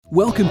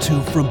Welcome to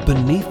From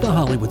Beneath the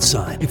Hollywood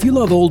Sign. If you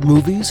love old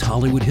movies,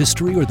 Hollywood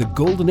history, or the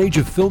golden age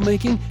of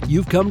filmmaking,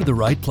 you've come to the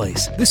right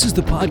place. This is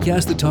the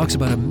podcast that talks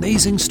about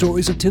amazing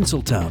stories of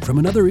Tinseltown from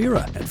another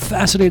era and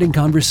fascinating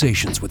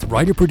conversations with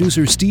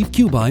writer-producer Steve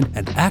Cubine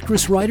and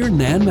actress-writer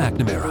Nan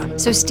McNamara.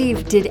 So,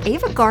 Steve, did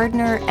Ava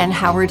Gardner and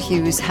Howard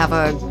Hughes have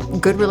a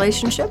good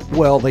relationship?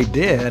 Well, they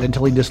did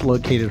until he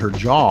dislocated her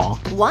jaw.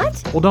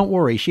 What? Well, don't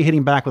worry. She hit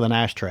him back with an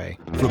ashtray.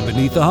 From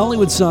Beneath the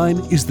Hollywood Sign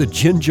is the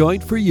gin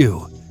joint for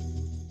you.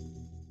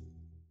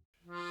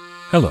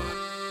 Hello,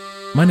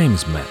 my name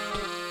is Matt,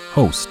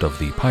 host of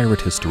the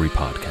Pirate History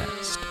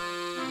Podcast.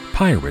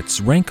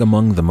 Pirates rank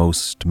among the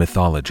most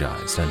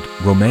mythologized and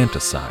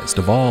romanticized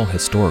of all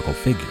historical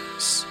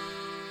figures.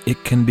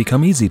 It can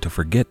become easy to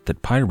forget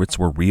that pirates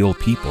were real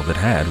people that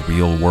had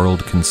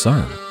real-world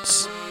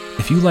concerns.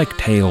 If you like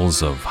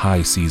tales of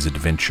high-seas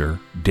adventure,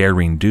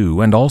 daring do,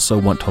 and also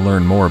want to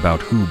learn more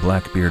about who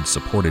Blackbeard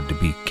supported to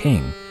be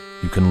king,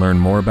 you can learn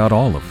more about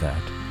all of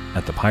that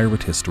at the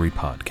Pirate History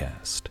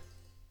Podcast.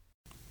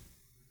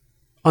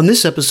 On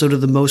this episode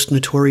of the Most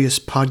Notorious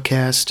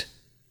Podcast,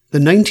 the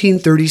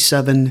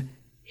 1937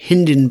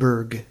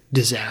 Hindenburg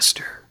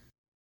disaster.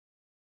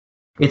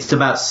 It's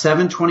about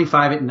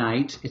 7:25 at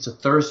night. It's a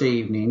Thursday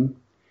evening,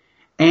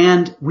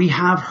 and we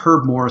have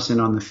Herb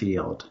Morrison on the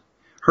field.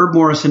 Herb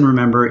Morrison,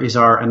 remember, is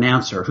our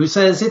announcer who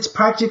says it's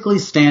practically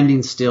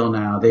standing still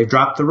now. They've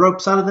dropped the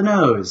ropes out of the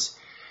nose.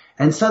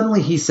 And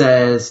suddenly he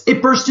says,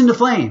 it burst into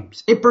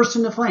flames. It burst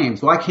into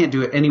flames. Well, I can't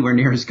do it anywhere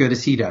near as good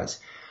as he does.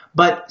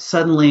 But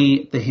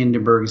suddenly the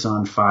Hindenburg is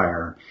on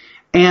fire.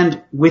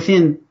 And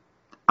within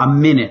a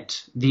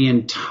minute, the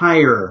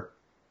entire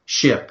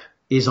ship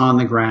is on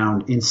the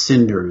ground in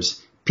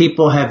cinders.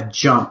 People have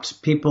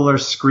jumped. People are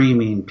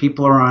screaming.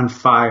 People are on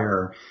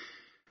fire.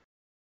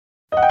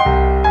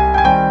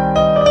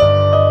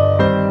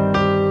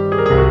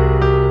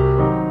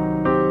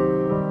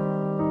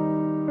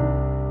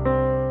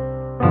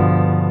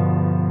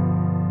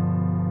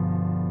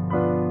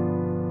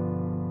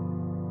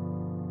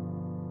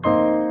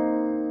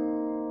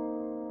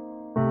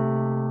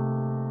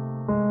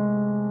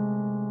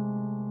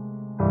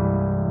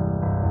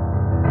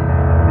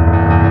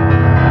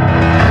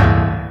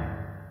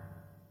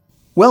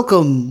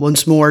 Welcome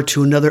once more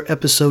to another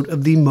episode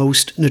of the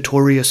Most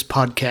Notorious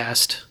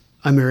Podcast.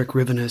 I'm Eric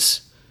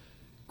Rivenes.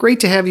 Great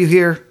to have you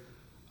here.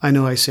 I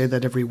know I say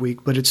that every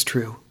week, but it's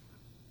true.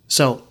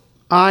 So,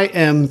 I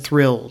am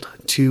thrilled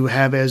to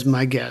have as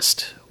my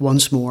guest,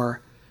 once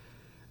more,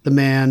 the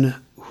man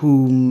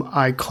whom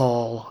I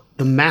call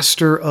the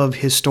Master of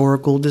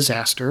Historical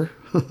Disaster,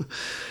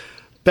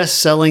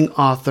 best-selling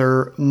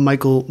author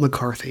Michael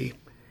McCarthy.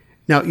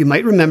 Now, you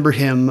might remember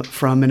him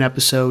from an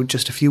episode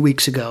just a few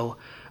weeks ago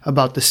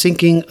about the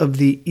sinking of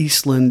the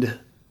Eastland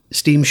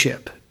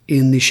steamship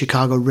in the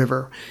Chicago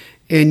River.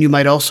 And you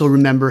might also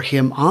remember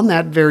him on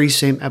that very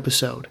same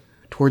episode,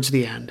 towards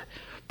the end,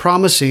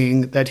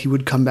 promising that he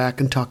would come back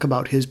and talk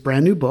about his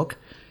brand new book.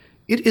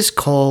 It is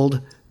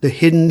called The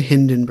Hidden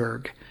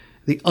Hindenburg,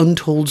 the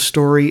untold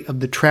story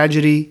of the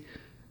tragedy,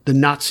 the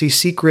Nazi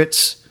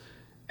secrets,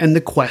 and the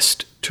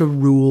quest to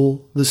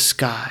rule the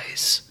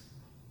skies.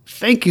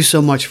 Thank you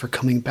so much for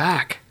coming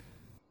back.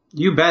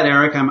 You bet,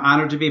 Eric. I'm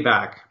honored to be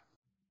back.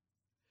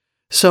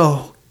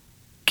 So,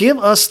 give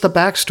us the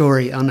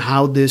backstory on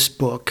how this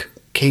book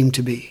came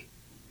to be.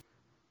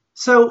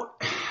 So,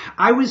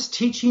 I was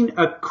teaching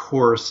a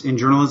course in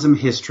journalism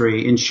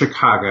history in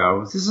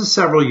Chicago. This is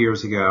several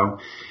years ago.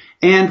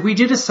 And we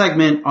did a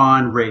segment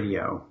on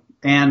radio.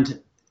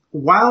 And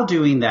while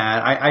doing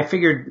that, I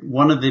figured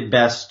one of the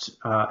best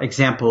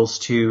examples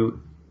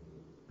to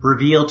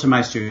reveal to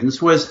my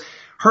students was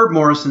Herb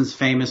Morrison's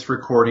famous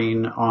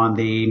recording on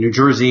the New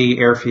Jersey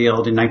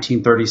airfield in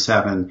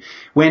 1937,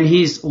 when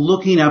he's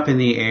looking up in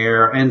the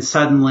air and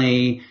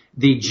suddenly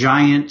the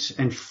giant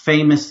and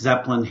famous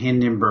Zeppelin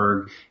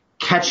Hindenburg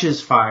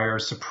catches fire,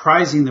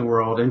 surprising the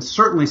world and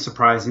certainly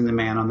surprising the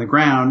man on the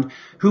ground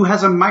who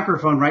has a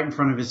microphone right in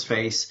front of his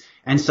face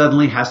and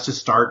suddenly has to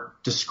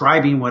start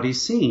describing what he's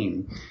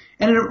seeing.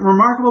 And in a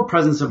remarkable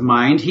presence of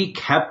mind, he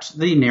kept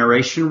the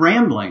narration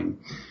rambling.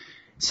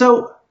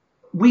 So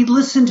we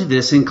listened to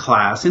this in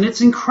class, and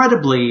it's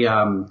incredibly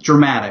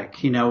dramatic,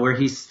 where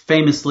he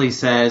famously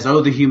says,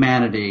 "Oh, the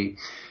humanity."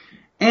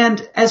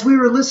 And as we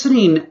were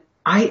listening,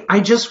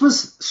 I just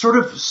was sort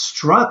of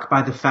struck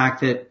by the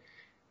fact that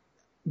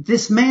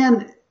this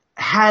man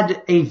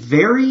had a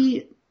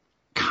very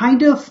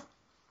kind of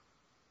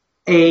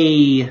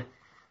a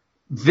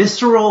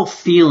visceral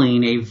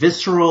feeling, a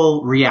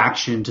visceral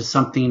reaction to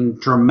something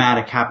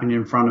dramatic happening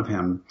in front of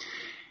him.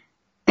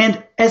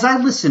 And as I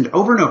listened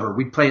over and over,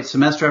 we'd play it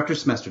semester after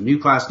semester, new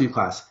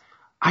class.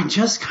 I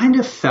just kind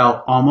of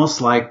felt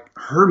almost like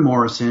Herb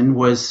Morrison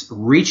was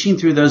reaching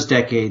through those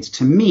decades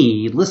to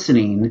me,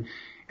 listening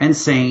and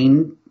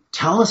saying,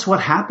 tell us what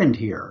happened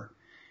here.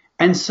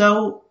 And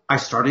so I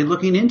started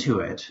looking into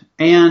it.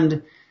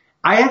 And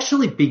I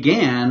actually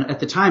began at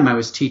the time I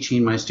was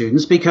teaching my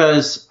students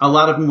because a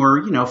lot of them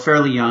were,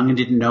 fairly young and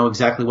didn't know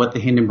exactly what the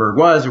Hindenburg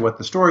was or what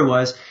the story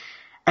was.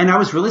 And I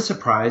was really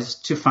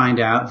surprised to find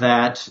out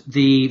that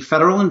the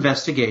federal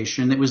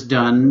investigation that was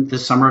done the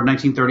summer of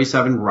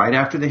 1937, right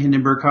after the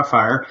Hindenburg caught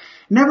fire,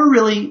 never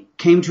really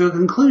came to a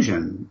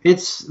conclusion.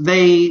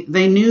 They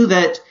knew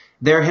that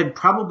there had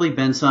probably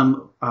been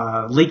some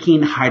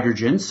leaking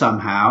hydrogen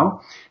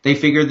somehow. They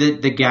figured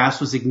that the gas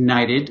was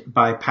ignited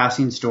by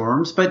passing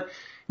storms, but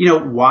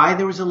why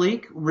there was a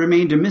leak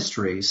remained a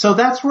mystery. So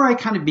that's where I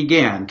kind of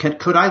began.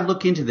 Could I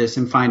look into this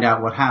and find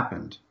out what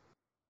happened?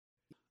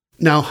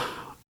 Now,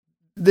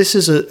 this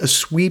is a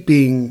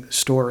sweeping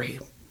story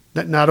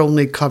that not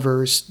only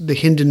covers the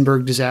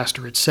Hindenburg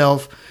disaster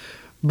itself,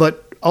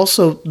 but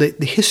also the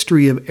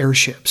history of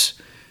airships.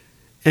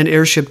 And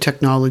airship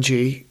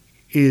technology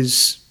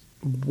is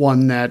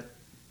one that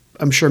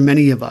I'm sure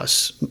many of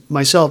us,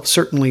 myself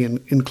certainly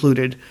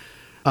included,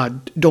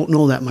 don't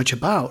know that much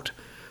about.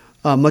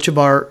 Much of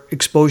our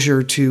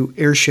exposure to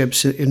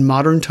airships in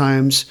modern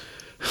times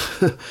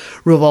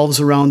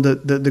revolves around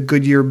the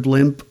Goodyear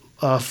blimp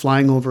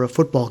flying over a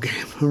football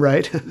game,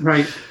 right?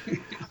 Right.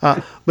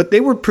 But they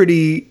were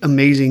pretty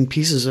amazing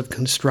pieces of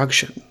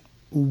construction.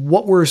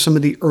 What were some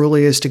of the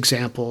earliest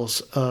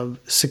examples of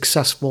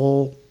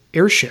successful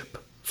airship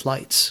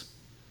flights?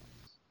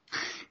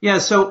 Yeah,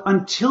 so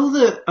until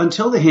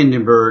the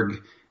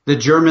Hindenburg, the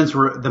Germans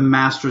were the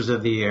masters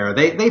of the air.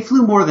 They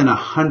flew more than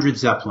 100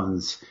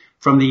 Zeppelins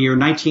from the year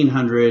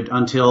 1900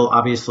 until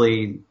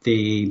obviously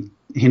the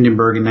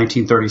Hindenburg in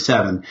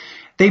 1937.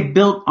 They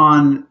built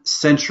on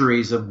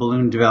centuries of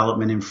balloon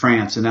development in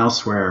France and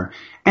elsewhere.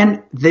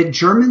 And the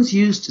Germans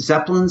used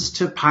Zeppelins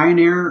to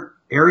pioneer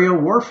aerial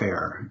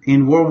warfare.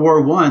 In World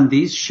War I,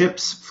 these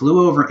ships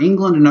flew over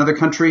England and other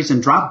countries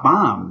and dropped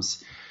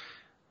bombs.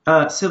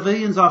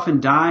 Civilians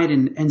often died,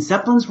 and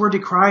Zeppelins were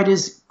decried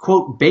as,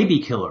 quote, baby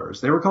killers.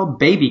 They were called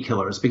baby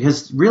killers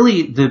because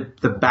really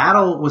the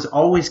battle was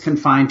always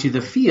confined to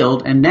the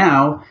field, and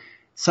now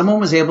someone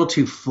was able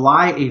to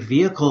fly a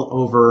vehicle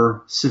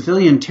over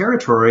civilian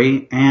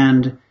territory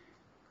and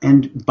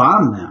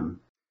bomb them.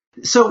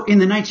 So in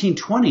the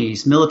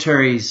 1920s,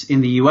 militaries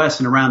in the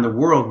U.S. and around the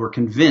world were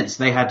convinced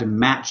they had to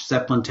match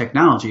Zeppelin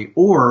technology,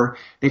 or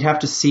they'd have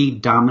to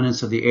cede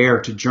dominance of the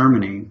air to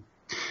Germany.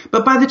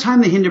 But by the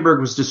time the Hindenburg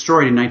was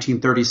destroyed in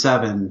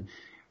 1937,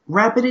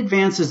 rapid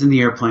advances in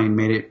the airplane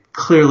made it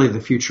clearly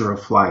the future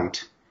of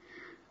flight.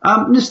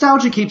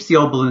 Nostalgia keeps the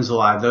old balloons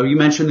alive, though. You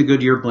mentioned the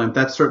Goodyear blimp.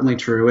 That's certainly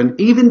true. And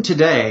even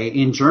today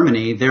in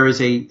Germany, there is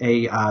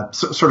a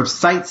sort of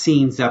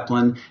sightseeing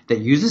Zeppelin that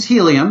uses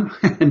helium,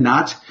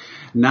 not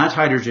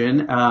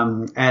hydrogen,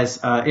 as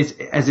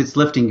its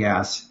lifting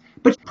gas.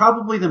 But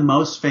probably the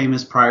most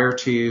famous prior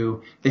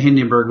to the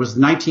Hindenburg was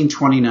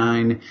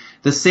 1929.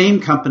 The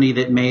same company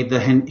that made the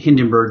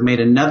Hindenburg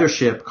made another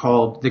ship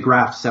called the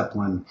Graf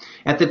Zeppelin.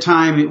 At the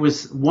time, it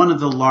was one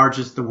of the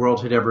largest the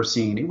world had ever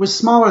seen. It was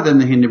smaller than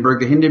the Hindenburg.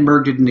 The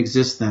Hindenburg didn't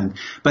exist then.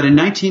 But in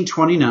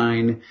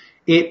 1929,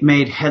 it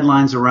made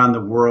headlines around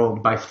the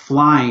world by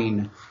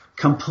flying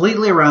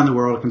completely around the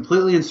world,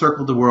 completely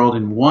encircled the world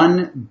in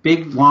one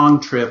big,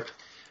 long trip,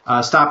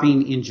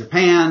 stopping in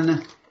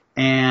Japan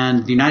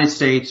and the United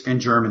States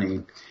and Germany.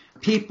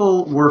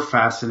 People were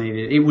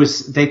fascinated.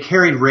 They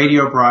carried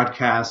radio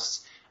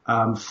broadcasts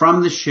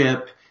from the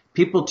ship.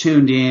 People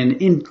tuned in.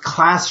 In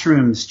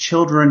classrooms,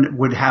 children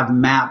would have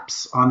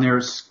maps on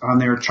their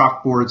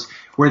chalkboards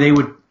where they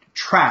would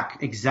track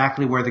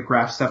exactly where the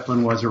Graf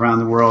Zeppelin was around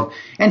the world,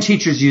 and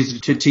teachers used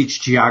it to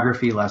teach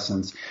geography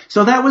lessons.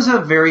 So that was a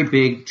very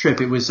big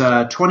trip. It was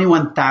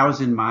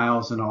 21,000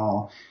 miles in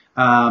all.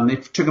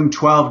 It took them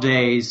 12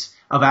 days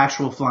of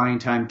actual flying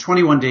time,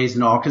 21 days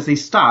in all, because they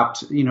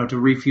stopped, to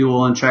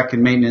refuel and check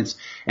and maintenance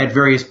at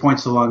various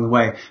points along the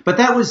way. But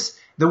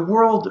the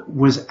world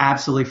was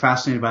absolutely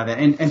fascinated by that.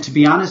 And to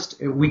be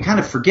honest, we kind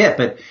of forget,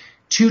 but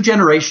 2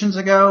 generations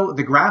ago,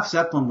 the Graf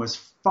Zeppelin was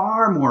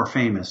far more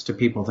famous to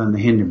people than the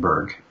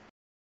Hindenburg.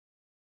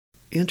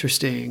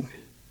 Interesting.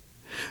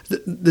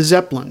 The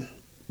Zeppelin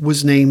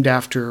was named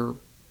after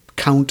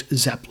Count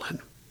Zeppelin,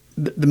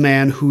 the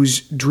man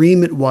whose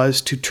dream it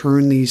was to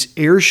turn these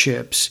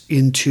airships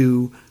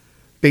into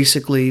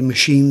basically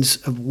machines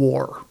of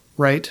war,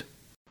 right?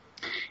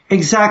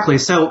 Exactly.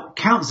 So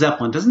Count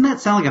Zeppelin, doesn't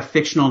that sound like a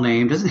fictional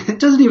name? It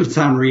doesn't even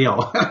sound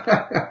real.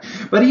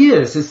 But he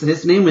is.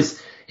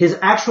 His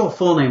actual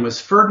full name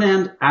was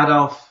Ferdinand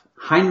Adolf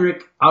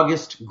Heinrich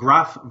August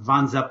Graf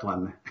von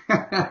Zeppelin.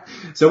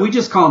 So we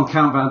just call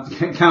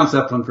him Count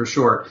Zeppelin for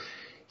short.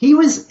 He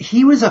was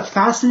a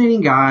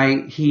fascinating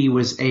guy. He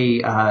was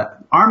a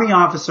army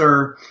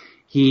officer.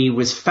 He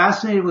was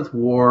fascinated with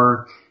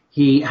war.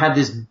 He had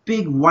this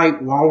big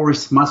white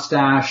walrus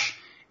mustache,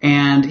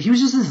 and he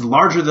was just this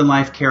larger than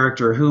life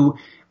character who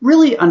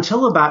really,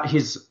 until about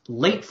his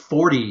late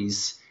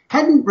 40s,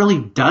 hadn't really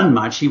done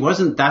much. He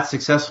wasn't that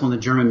successful in the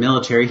German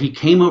military. He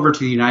came over to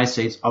the United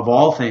States, of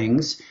all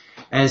things,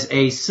 as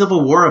a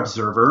Civil War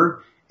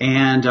observer,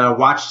 and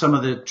watched some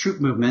of the troop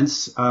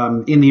movements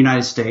in the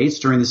United States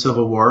during the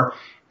Civil War.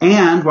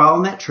 And while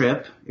on that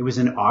trip, it was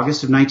in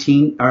August of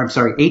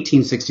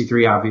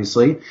 1863,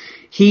 obviously,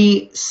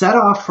 he set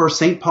off for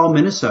St. Paul,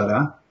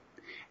 Minnesota,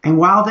 And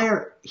while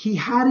there, he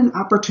had an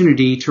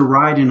opportunity to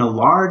ride in a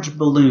large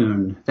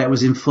balloon that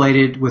was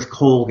inflated with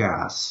coal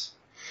gas.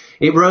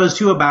 It rose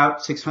to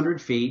about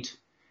 600 feet,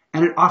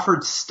 and it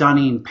offered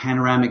stunning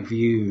panoramic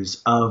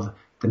views of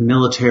the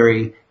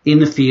military in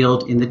the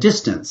field in the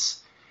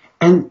distance.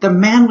 And the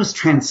man was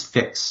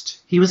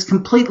transfixed. He was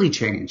completely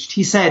changed.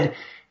 He said,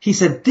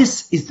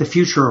 this is the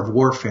future of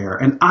warfare,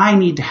 and I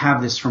need to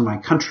have this for my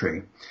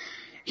country.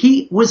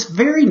 He was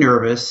very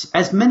nervous,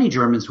 as many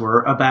Germans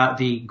were, about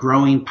the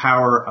growing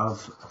power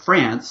of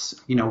France,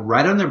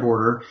 right on their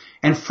border.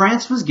 And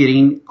France was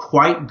getting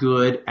quite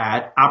good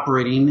at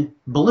operating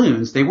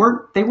balloons. They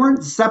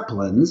weren't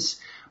Zeppelins,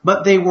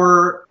 but they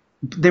were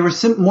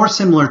more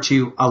similar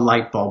to a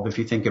light bulb, if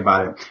you think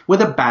about it,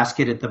 with a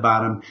basket at the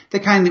bottom, the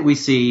kind that we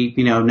see,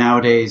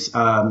 nowadays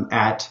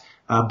at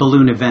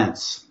balloon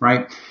events,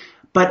 right?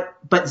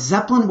 But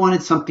Zeppelin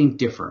wanted something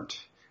different.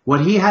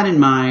 What he had in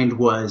mind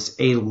was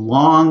a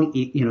long,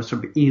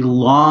 sort of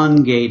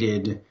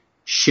elongated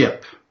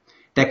ship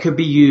that could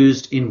be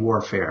used in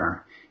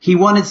warfare. He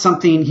wanted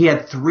something, he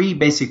had three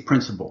basic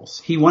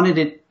principles. He wanted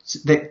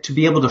it to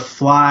be able to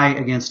fly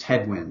against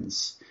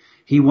headwinds.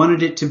 He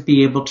wanted it to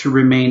be able to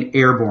remain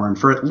airborne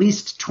for at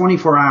least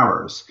 24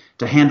 hours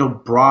to handle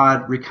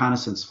broad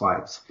reconnaissance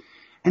flights.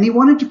 And he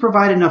wanted to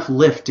provide enough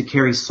lift to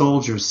carry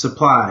soldiers,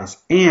 supplies,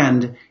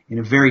 and, in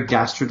a very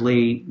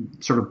dastardly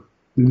sort of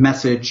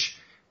message,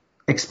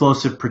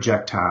 explosive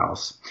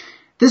projectiles.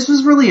 This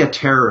was really a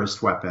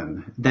terrorist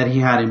weapon that he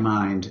had in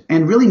mind,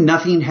 and really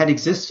nothing had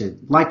existed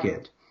like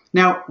it.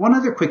 Now, one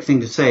other quick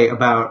thing to say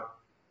about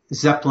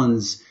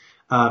Zeppelin's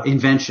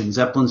invention,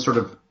 Zeppelin's sort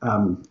of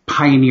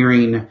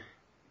pioneering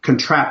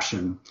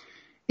contraption.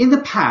 In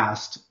the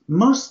past,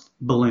 most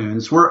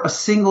balloons were a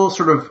single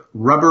sort of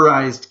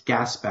rubberized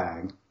gas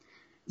bag.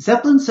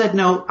 Zeppelin said,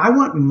 no, I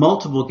want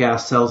multiple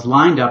gas cells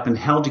lined up and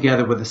held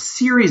together with a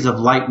series of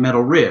light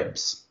metal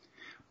ribs.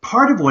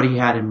 Part of what he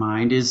had in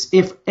mind is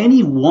if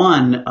any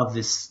one of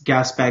this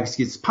gas bags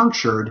gets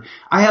punctured,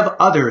 I have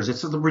others.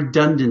 It's a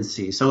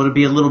redundancy. So it'll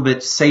be a little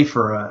bit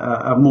safer,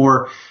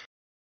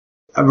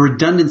 a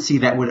redundancy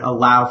that would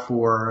allow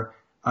for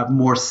a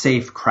more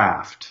safe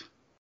craft.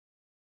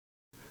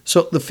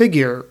 So the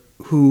figure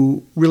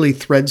who really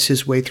threads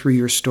his way through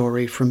your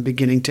story from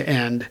beginning to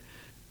end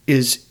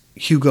is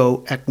Hugo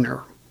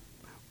Echner.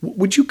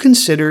 Would you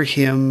consider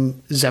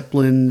him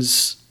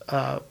Zeppelin's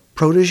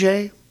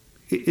protege?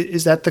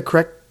 Is that the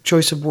correct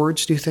choice of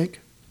words, do you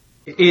think?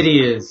 It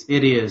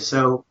is.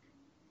 So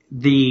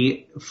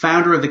the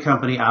founder of the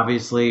company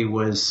obviously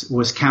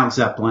was Count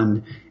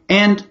Zeppelin,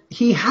 and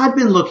he had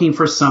been looking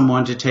for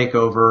someone to take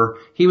over.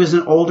 He was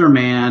an older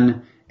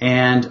man,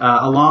 and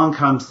along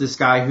comes this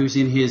guy who's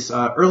in his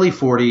early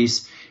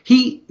 40s.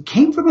 He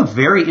came from a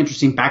very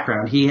interesting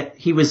background.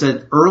 He was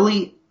an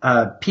early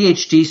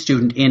PhD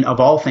student in, of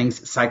all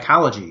things,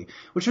 psychology,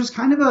 which was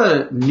kind of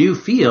a new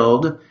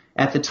field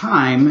at the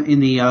time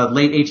in the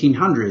late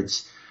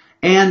 1800s.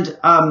 And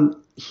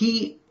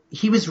he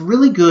was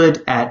really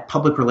good at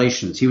public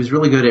relations. He was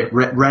really good at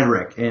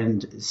rhetoric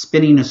and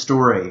spinning a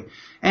story.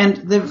 And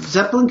the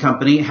Zeppelin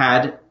company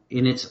had,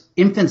 in its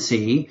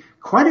infancy,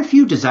 quite a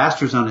few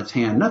disasters on its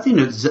hand.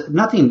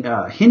 Nothing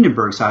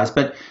Hindenburg size,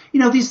 but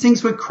these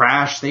things would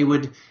crash. They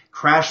would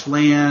crash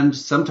land.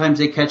 Sometimes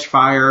they catch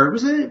fire. It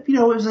was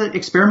an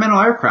experimental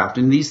aircraft,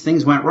 and these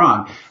things went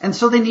wrong. And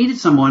so they needed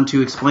someone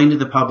to explain to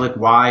the public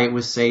why it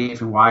was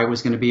safe and why it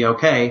was going to be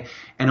okay.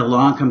 And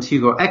along comes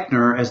Hugo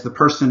Echner as the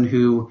person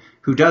who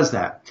does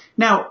that.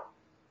 Now,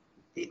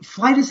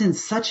 flight is in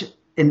such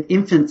an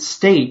infant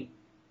state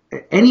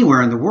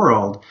anywhere in the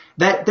world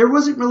that there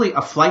wasn't really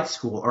a flight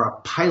school or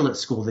a pilot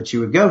school that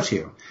you would go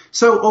to.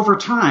 So over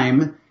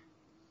time,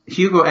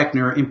 Hugo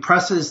Echner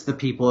impresses the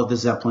people of the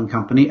Zeppelin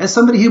company as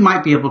somebody who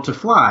might be able to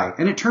fly.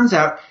 And it turns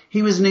out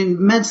he was an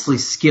immensely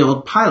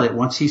skilled pilot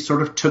once he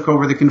sort of took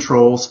over the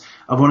controls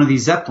of one of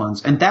these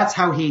Zeppelins. And that's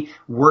how he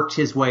worked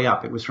his way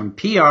up. It was from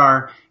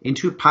PR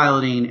into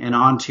piloting and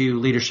on to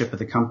leadership of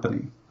the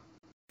company.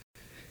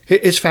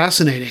 It's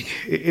fascinating.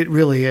 It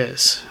really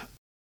is.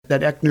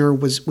 That Echner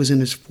was in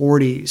his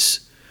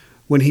 40s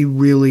when he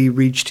really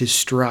reached his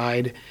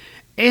stride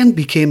and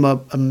became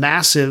a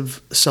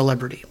massive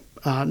celebrity.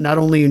 Not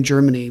only in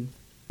Germany,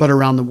 but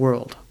around the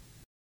world.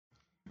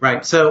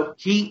 Right. So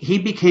he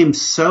became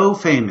so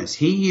famous.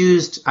 He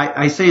used,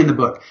 I say in the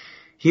book,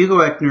 Hugo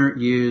Echner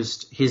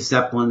used his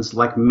Zeppelins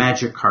like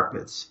magic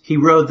carpets. He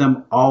rode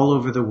them all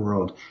over the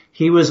world.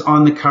 He was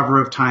on the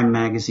cover of Time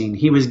magazine.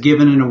 He was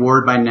given an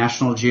award by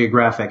National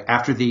Geographic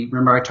after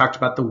remember I talked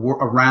about the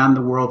around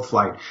the world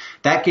flight.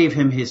 That gave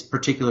him his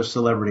particular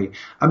celebrity.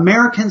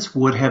 Americans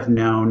would have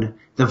known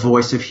the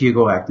voice of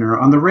Hugo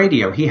Echner on the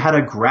radio. He had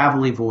a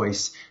gravelly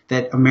voice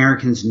that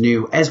Americans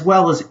knew, as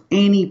well as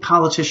any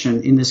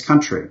politician in this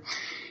country.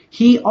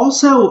 He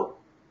also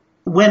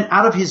went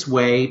out of his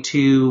way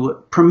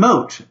to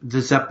promote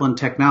the Zeppelin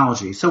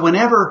technology. So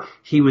whenever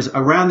he was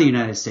around the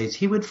United States,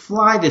 he would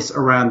fly this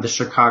around the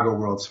Chicago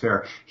World's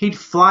Fair. He'd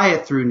fly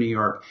it through New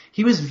York.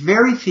 He was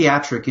very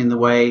theatric in the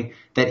way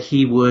that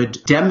he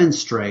would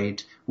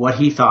demonstrate what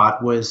he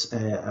thought was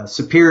a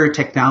superior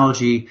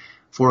technology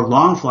for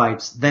long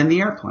flights than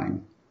the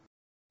airplane.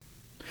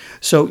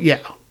 So,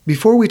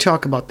 before we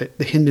talk about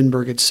the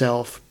Hindenburg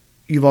itself,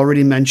 you've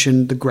already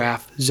mentioned the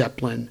Graf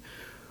Zeppelin,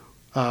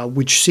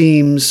 which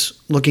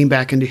seems, looking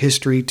back into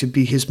history, to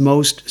be his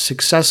most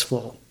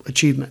successful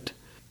achievement.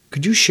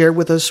 Could you share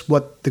with us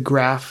what the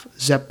Graf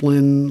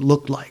Zeppelin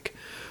looked like?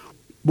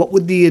 What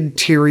would the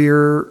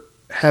interior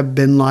have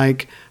been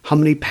like? How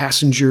many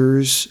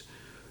passengers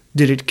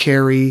did it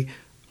carry?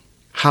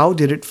 How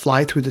did it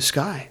fly through the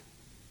sky?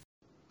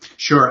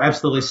 Sure,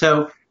 absolutely.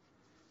 So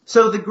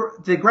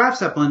the Graf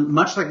Zeppelin,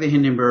 much like the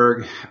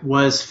Hindenburg,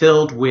 was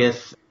filled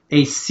with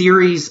a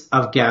series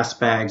of gas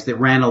bags that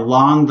ran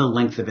along the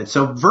length of it.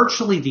 So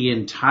virtually the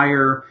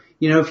entire,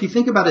 if you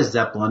think about a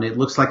Zeppelin, it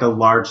looks like a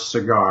large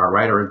cigar,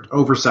 right? Or an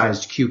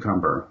oversized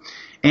cucumber.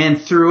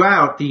 And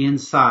throughout the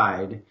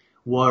inside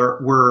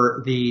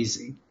were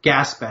these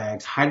gas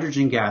bags,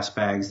 hydrogen gas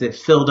bags that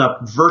filled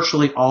up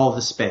virtually all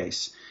the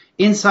space.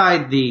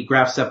 Inside the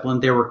Graf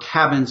Zeppelin, there were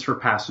cabins for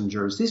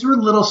passengers. These were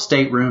little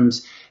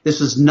staterooms. This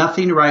was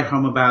nothing to write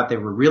home about. They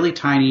were really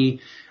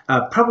tiny.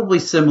 Probably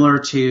similar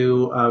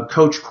to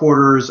coach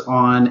quarters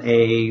on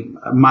a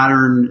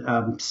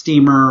modern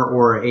steamer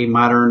or a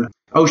modern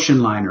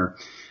ocean liner.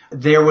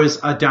 There was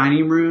a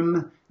dining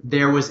room.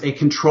 There was a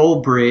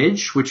control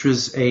bridge, which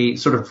was a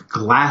sort of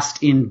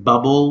glassed-in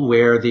bubble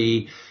where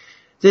the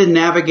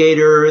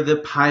navigator, the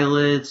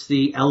pilots,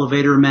 the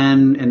elevator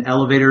men, an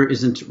elevator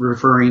isn't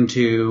referring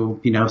to,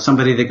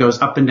 somebody that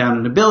goes up and down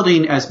in a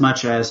building as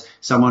much as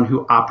someone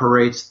who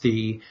operates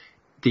the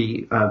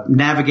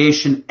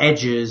navigation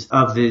edges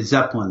of the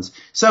Zeppelins.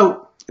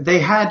 So they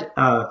had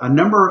a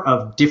number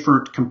of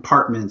different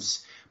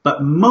compartments,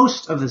 but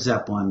most of the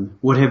Zeppelin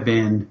would have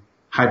been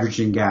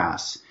hydrogen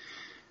gas.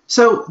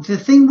 So the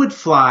thing would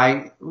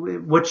fly.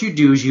 What you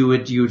do is you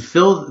would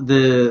fill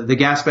the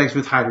gas bags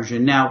with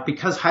hydrogen. Now,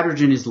 because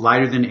hydrogen is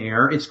lighter than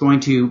air, it's going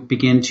to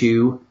begin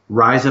to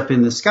rise up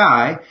in the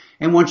sky.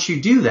 And once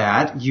you do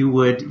that, you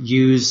would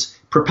use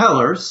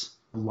propellers,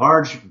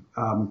 large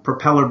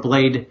propeller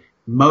blade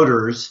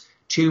motors,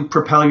 to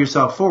propel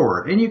yourself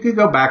forward. And you could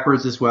go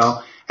backwards as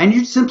well. And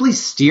you'd simply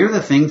steer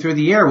the thing through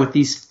the air with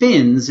these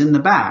fins in the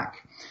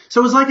back.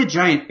 So it was like a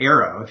giant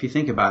arrow, if you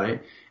think about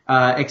it.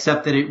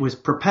 Except that it was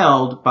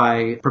propelled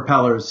by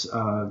propellers,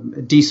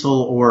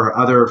 diesel or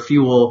other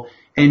fuel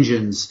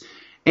engines.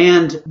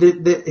 And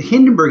the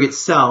Hindenburg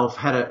itself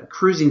had a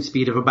cruising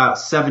speed of about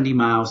 70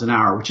 miles an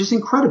hour, which is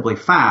incredibly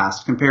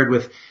fast compared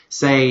with,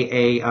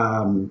 say,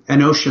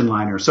 an ocean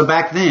liner. So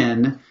back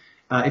then,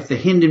 if the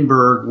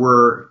Hindenburg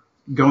were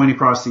going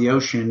across the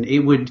ocean,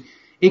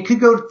 it could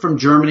go from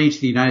Germany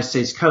to the United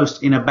States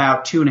coast in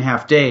about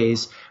 2.5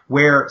 days,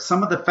 where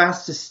some of the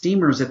fastest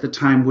steamers at the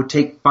time would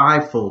take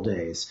 5 full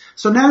days.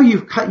 So now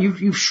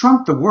you've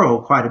shrunk the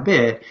world quite a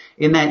bit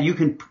in that you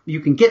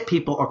can get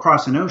people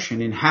across an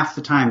ocean in half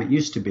the time it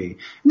used to be.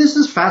 And this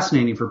is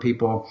fascinating for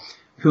people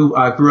who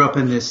grew up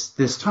in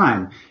this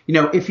time.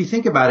 If you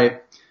think about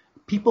it,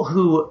 people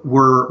who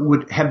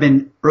would have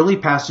been early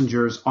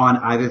passengers on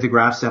either the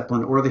Graf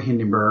Zeppelin or the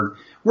Hindenburg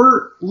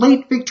were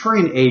late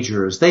Victorian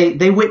agers.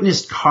 They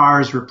witnessed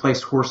cars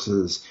replace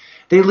horses.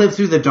 They lived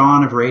through the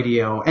dawn of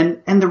radio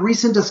and the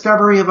recent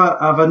discovery of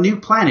a new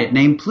planet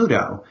named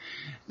Pluto.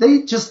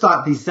 They just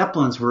thought these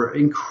Zeppelins were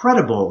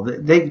incredible.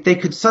 They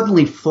could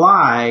suddenly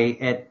fly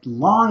at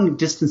long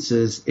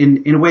distances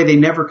in a way they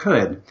never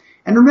could.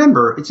 And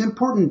remember, it's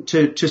important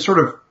to sort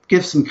of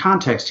give some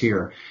context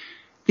here.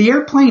 The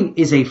airplane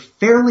is a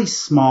fairly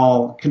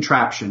small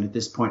contraption at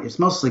this point. It's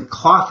mostly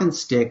cloth and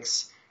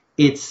sticks.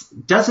 It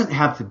doesn't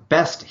have the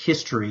best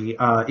history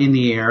in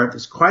the air.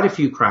 There's quite a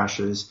few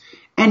crashes.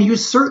 And you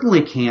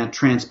certainly can't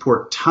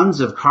transport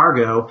tons of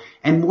cargo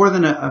and more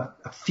than a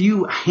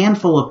few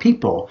handful of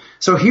people.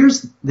 So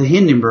here's the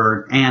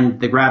Hindenburg and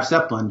the Graf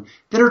Zeppelin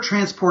that are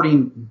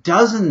transporting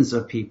dozens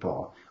of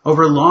people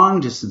over long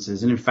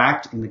distances. And in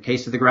fact, in the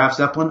case of the Graf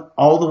Zeppelin,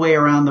 all the way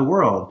around the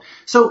world.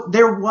 So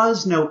there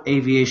was no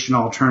aviation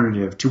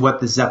alternative to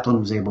what the Zeppelin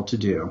was able to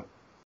do.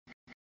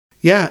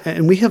 Yeah,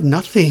 and we have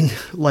nothing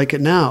like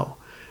it now.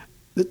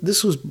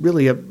 This was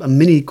really a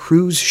mini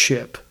cruise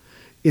ship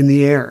in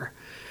the air.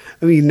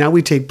 I mean, now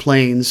we take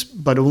planes,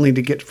 but only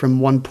to get from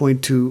one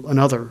point to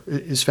another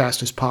as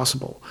fast as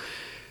possible.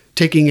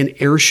 Taking an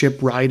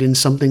airship ride in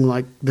something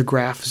like the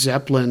Graf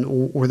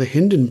Zeppelin or the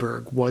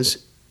Hindenburg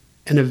was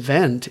an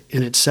event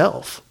in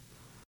itself.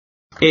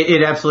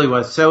 It absolutely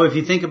was. So if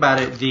you think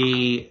about it,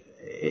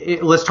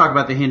 let's talk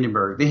about the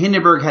Hindenburg. The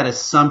Hindenburg had a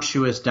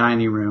sumptuous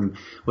dining room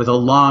with a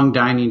long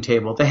dining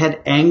table. They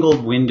had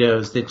angled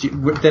windows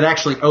that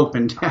actually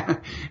opened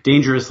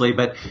dangerously,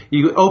 but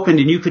you opened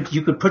and you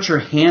could put your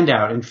hand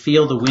out and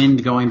feel the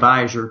wind going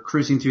by as you're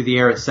cruising through the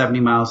air at 70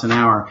 miles an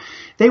hour.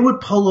 They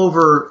would pull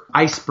over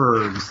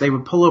icebergs. They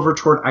would pull over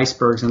toward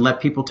icebergs and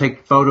let people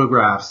take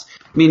photographs.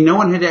 I mean, no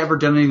one had ever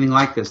done anything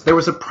like this. There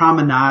was a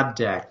promenade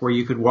deck where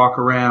you could walk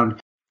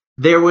around.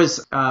 There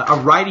was a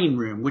writing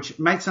room, which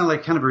might sound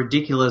like kind of a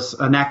ridiculous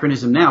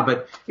anachronism now,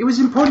 but it was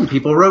important.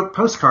 People wrote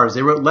postcards.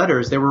 They wrote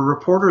letters. There were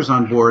reporters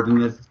on board,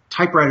 and the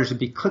typewriters would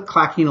be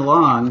click-clacking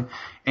along,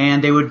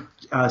 and they would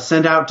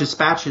send out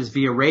dispatches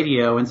via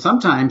radio, and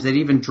sometimes they'd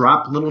even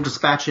drop little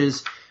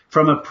dispatches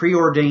from a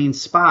preordained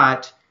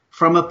spot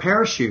from a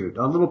parachute,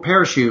 a little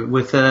parachute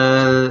with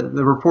the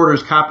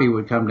reporter's copy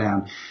would come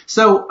down.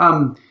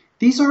 So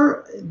these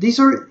are.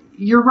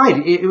 You're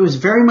right. It was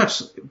very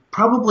much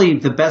probably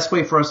the best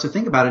way for us to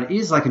think about it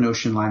is like an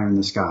ocean liner in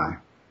the sky.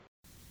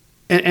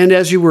 And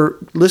as you were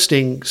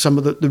listing some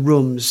of the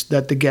rooms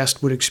that the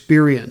guest would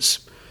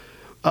experience,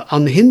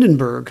 on the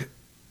Hindenburg,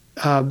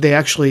 they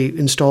actually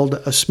installed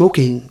a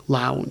smoking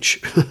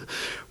lounge,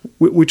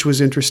 which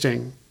was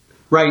interesting.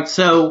 Right.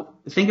 So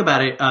think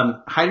about it.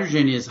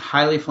 Hydrogen is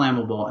highly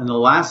flammable, and the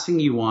last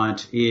thing you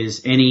want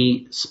is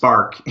any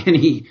spark,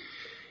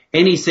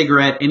 any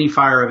cigarette, any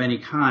fire of any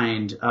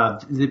kind.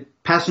 The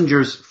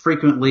passengers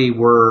frequently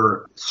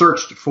were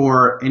searched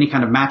for any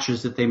kind of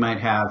matches that they might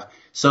have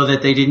so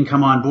that they didn't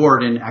come on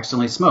board and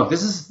accidentally smoke.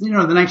 This is, the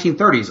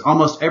 1930s.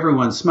 Almost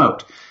everyone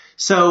smoked.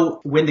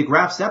 So when the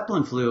Graf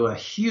Zeppelin flew, a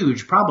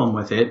huge problem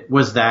with it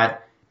was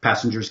that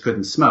passengers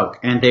couldn't smoke,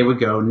 and they would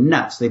go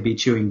nuts. They'd be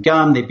chewing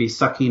gum. They'd be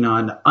sucking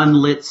on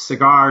unlit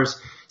cigars,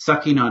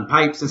 sucking on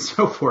pipes, and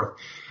so forth,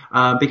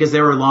 because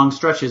there were long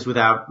stretches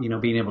without,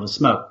 being able to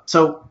smoke.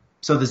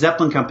 So the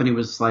Zeppelin company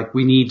was like,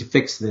 we need to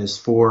fix this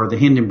for the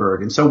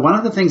Hindenburg. And so one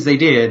of the things they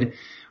did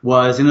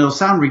was, and it'll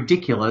sound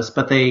ridiculous,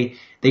 but they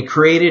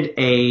created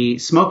a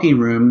smoking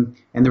room.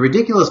 And the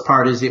ridiculous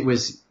part is it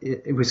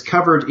was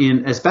covered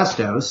in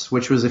asbestos,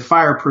 which was a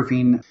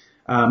fireproofing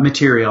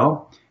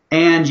material.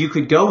 And you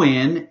could go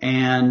in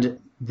and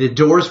the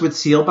doors would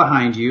seal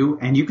behind you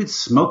and you could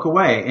smoke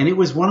away. And it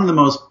was one of the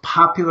most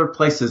popular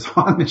places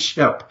on the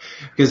ship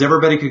because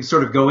everybody could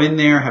sort of go in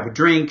there, have a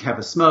drink, have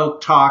a smoke,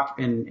 talk,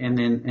 and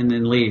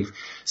then leave.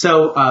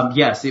 So,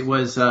 yes, it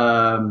was,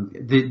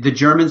 the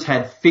Germans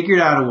had figured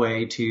out a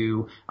way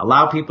to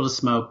allow people to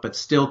smoke, but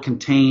still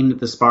contain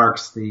the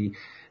sparks, the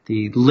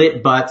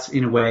lit butts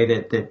in a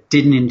way that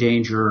didn't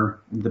endanger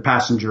the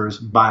passengers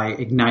by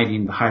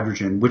igniting the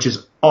hydrogen, which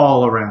is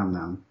all around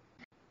them.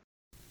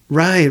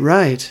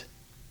 Right.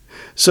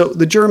 So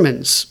the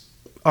Germans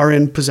are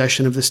in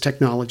possession of this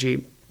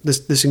technology,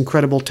 this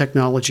incredible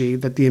technology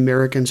that the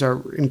Americans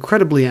are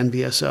incredibly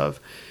envious of.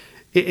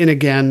 And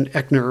again,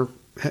 Echner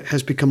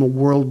has become a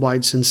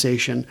worldwide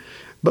sensation.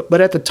 But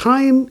at the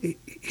time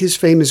his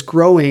fame is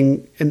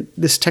growing and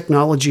this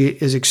technology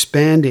is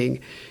expanding,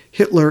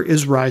 Hitler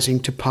is rising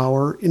to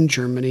power in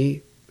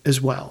Germany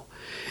as well.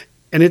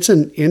 And it's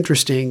an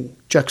interesting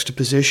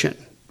juxtaposition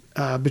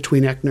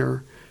between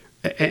Echner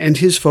and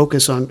his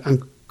focus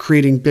on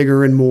creating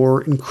bigger and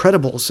more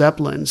incredible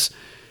Zeppelins.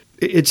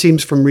 It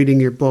seems from reading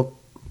your book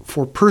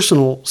for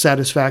personal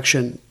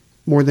satisfaction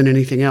more than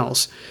anything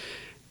else.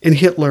 And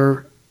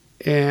Hitler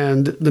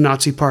and the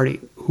Nazi Party,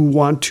 who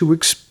want to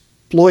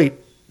exploit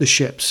the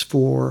ships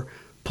for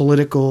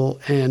political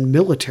and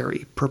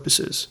military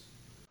purposes.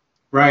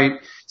 Right.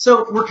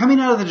 So we're coming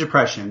out of the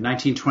Depression,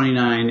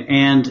 1929,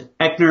 and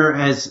Echner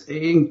has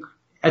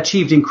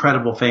achieved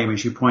incredible fame,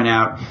 as you point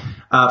out,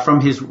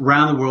 from his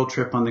round-the-world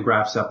trip on the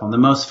Graf Zeppelin, the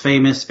most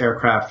famous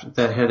aircraft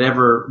that had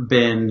ever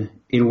been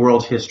in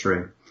world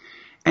history.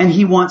 And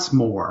he wants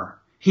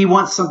more. He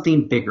wants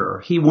something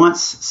bigger. He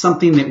wants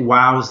something that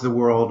wows the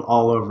world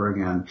all over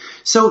again.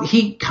 So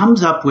he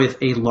comes up with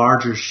a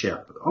larger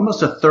ship,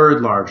 almost a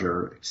third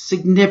larger,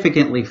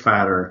 significantly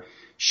fatter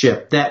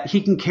ship that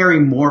he can carry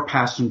more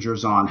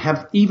passengers on,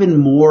 have even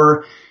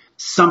more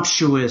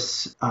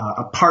sumptuous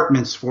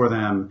apartments for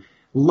them,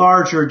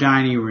 larger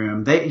dining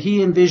room. He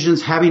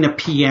envisions having a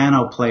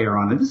piano player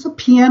on it. This is a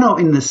piano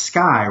in the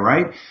sky,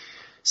 right?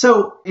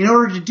 So in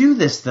order to do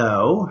this,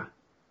 though,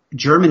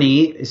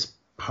 Germany is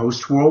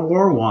post-World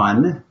War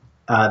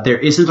I. There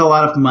isn't a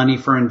lot of money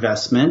for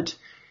investment.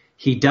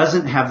 He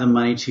doesn't have the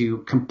money to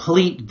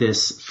complete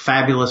this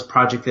fabulous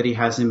project that he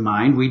has in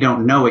mind. We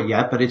don't know it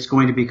yet, but it's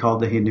going to be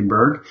called the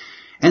Hindenburg.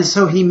 And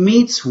so he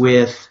meets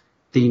with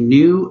the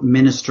new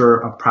minister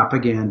of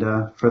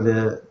propaganda for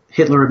the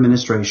Hitler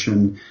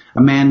administration,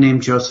 a man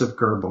named Joseph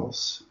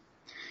Goebbels.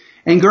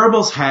 And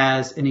Goebbels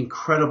has an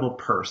incredible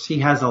purse. He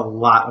has a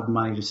lot of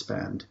money to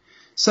spend.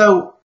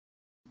 So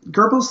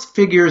Goebbels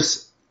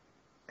figures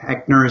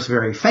Echner is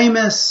very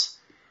famous.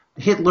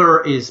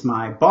 Hitler is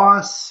my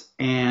boss,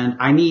 and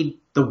I need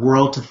the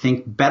world to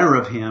think better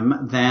of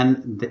him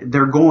than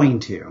they're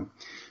going to.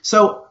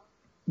 So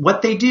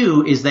what they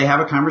do is they have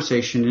a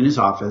conversation in his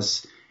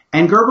office,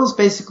 and Goebbels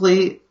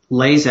basically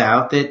lays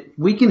out that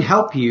we can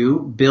help you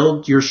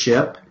build your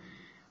ship,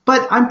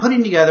 but I'm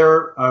putting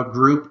together a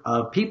group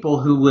of people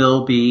who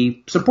will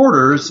be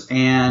supporters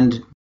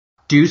and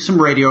do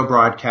some radio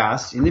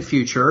broadcasts in the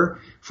future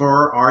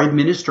for our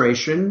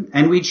administration,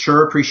 and we'd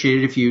sure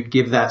appreciate it if you'd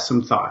give that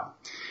some thought.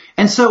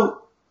 And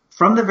so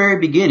from the very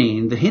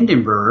beginning, the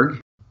Hindenburg,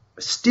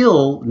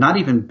 still not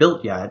even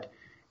built yet,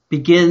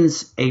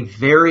 begins a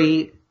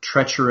very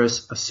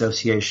treacherous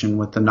association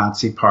with the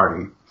Nazi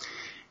Party.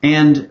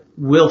 And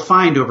we'll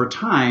find over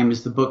time,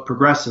 as the book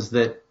progresses,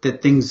 that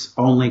things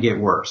only get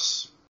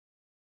worse.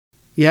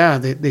 Yeah,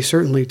 they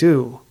certainly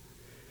do.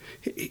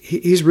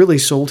 He's really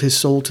sold his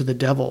soul to the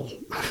devil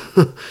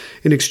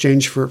in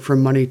exchange for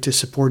money to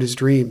support his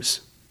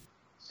dreams.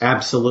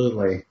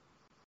 Absolutely.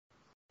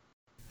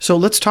 So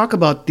let's talk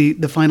about the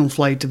final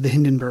flight of the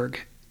Hindenburg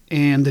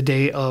and the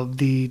day of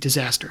the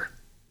disaster.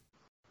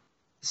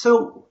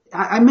 So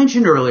I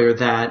mentioned earlier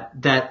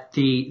that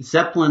the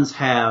Zeppelins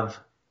have,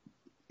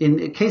 in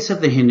the case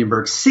of the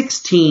Hindenburg,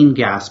 16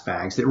 gas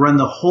bags that run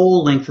the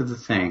whole length of the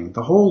thing,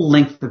 the whole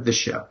length of the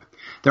ship.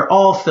 They're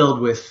all filled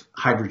with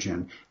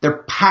hydrogen.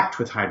 They're packed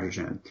with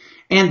hydrogen.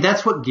 And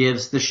that's what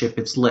gives the ship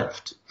its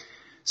lift.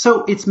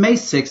 So it's May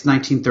 6,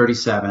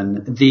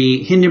 1937.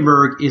 The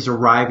Hindenburg is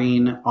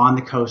arriving on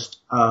the coast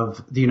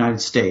of the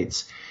United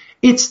States.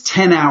 It's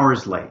 10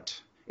 hours late.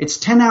 It's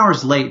 10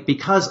 hours late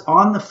because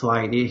on the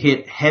flight it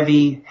hit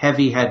heavy,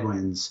 heavy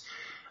headwinds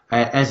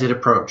as it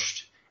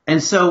approached.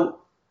 And so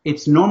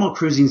its normal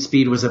cruising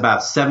speed was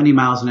about 70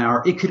 miles an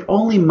hour. It could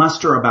only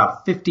muster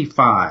about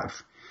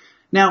 55.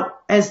 Now,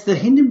 as the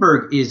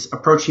Hindenburg is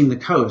approaching the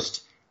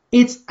coast,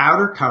 its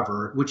outer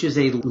cover, which is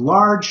a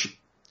large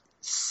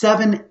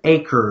 7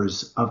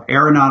 acres of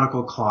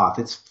aeronautical cloth,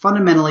 it's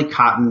fundamentally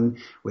cotton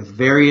with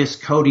various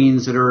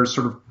coatings that are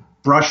sort of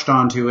brushed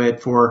onto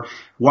it for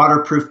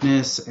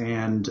waterproofness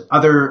and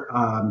other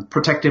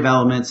protective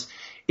elements.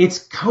 Its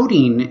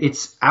coating,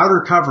 its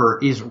outer cover,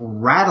 is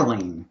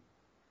rattling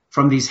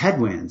from these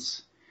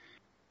headwinds.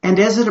 And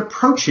as it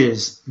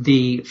approaches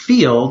the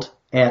field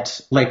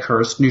at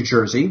Lakehurst, New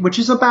Jersey, which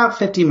is about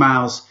 50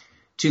 miles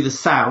to the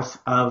south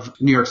of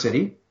New York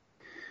City,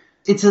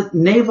 it's a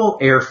naval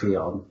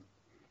airfield.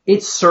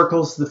 It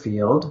circles the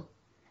field,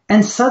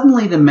 and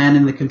suddenly the men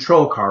in the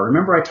control car,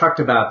 remember I talked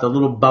about the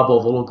little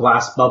bubble, the little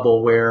glass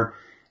bubble where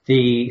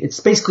it's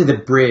basically the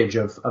bridge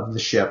of the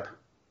ship.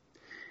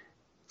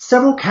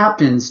 Several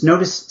captains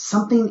notice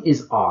something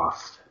is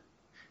off.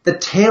 The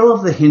tail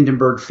of the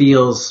Hindenburg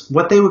feels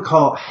what they would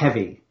call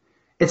heavy.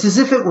 It's as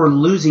if it were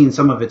losing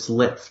some of its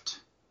lift.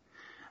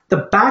 The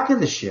back of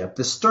the ship,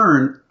 the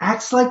stern,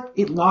 acts like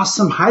it lost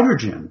some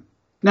hydrogen.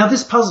 Now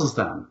this puzzles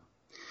them.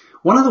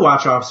 One of the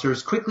watch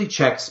officers quickly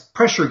checks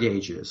pressure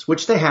gauges,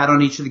 which they had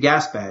on each of the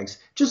gas bags,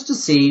 just to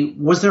see,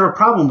 was there a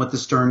problem with the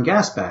stern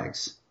gas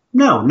bags?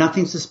 No,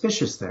 nothing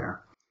suspicious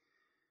there.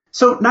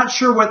 So not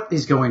sure what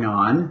is going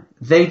on,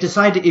 they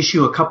decide to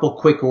issue a couple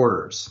quick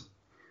orders.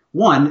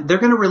 One, they're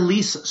going to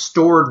release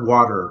stored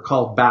water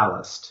called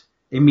ballast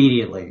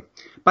immediately.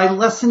 By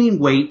lessening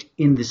weight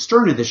in the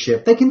stern of the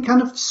ship, they can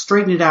kind of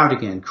straighten it out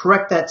again,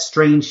 correct that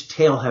strange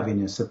tail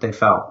heaviness that they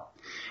felt.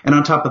 And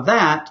on top of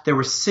that, there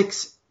were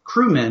 6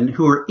 crewmen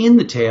who were in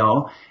the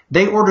tail.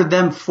 They ordered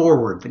them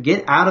forward to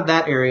get out of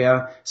that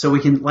area so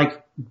we can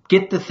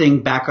get the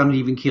thing back on an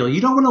even keel.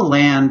 You don't want to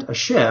land a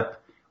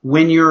ship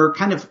when you're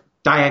kind of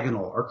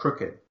diagonal or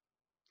crooked.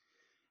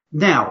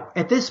 Now,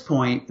 at this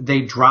point,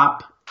 they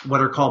drop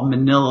what are called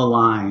manila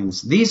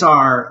lines. These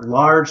are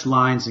large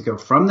lines that go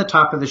from the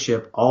top of the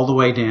ship all the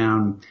way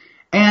down.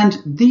 And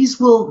these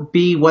will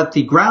be what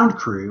the ground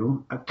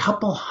crew, a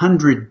couple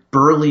hundred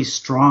burly,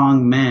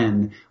 strong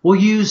men, will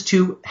use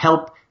to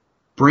help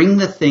bring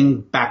the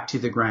thing back to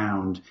the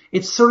ground.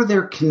 It's sort of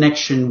their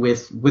connection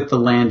with the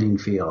landing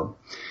field.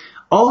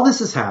 All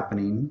this is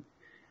happening.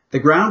 The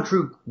ground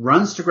crew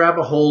runs to grab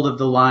a hold of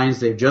the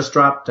lines they've just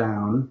dropped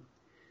down.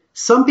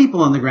 Some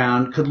people on the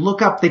ground could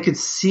look up. They could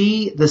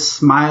see the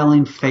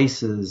smiling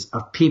faces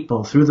of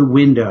people through the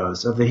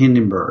windows of the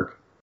Hindenburg.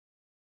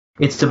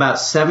 It's about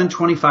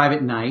 7:25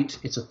 at night.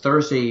 It's a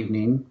Thursday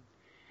evening.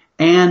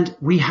 And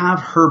we have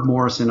Herb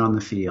Morrison on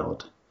the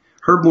field.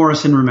 Herb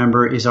Morrison,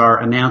 remember, is our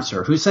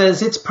announcer who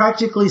says it's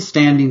practically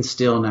standing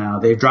still now.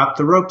 They've dropped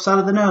the ropes out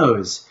of the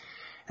nose.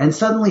 And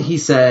suddenly he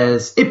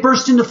says, it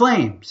burst into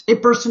flames.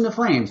 It burst into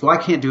flames. Well,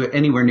 I can't do it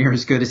anywhere near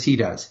as good as he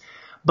does.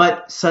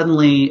 But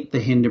suddenly the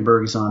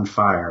Hindenburg is on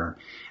fire.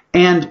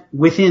 And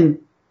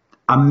within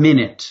a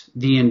minute,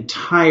 the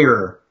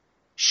entire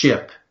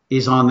ship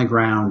is on the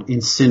ground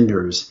in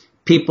cinders.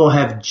 People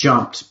have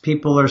jumped.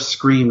 People are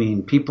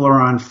screaming. People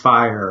are on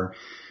fire.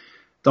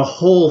 The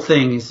whole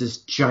thing is this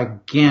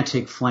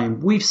gigantic flame.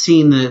 We've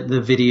seen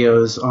the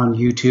videos on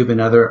YouTube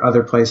and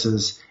other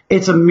places.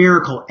 It's a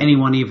miracle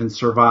anyone even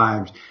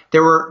survived.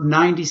 There were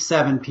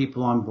 97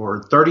 people on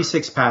board,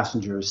 36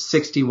 passengers,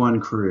 61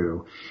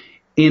 crew.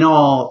 In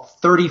all,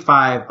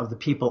 35 of the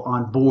people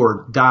on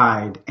board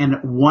died,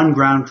 and 1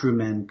 ground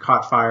crewman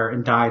caught fire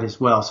and died as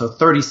well. So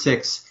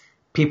 36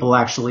 people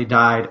actually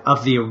died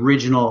of the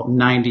original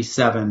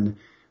 97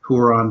 who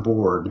were on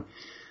board.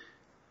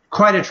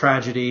 quite a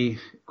tragedy,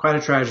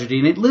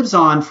 and it lives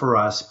on for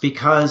us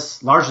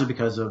largely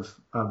because of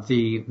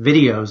the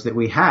videos that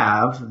we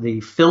have.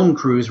 The film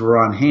crews were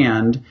on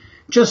hand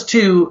just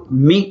to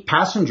meet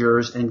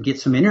passengers and get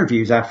some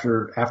interviews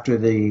after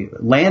the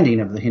landing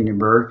of the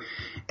Hindenburg.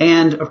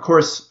 And of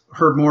course,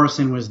 Herb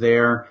Morrison was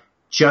there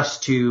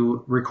just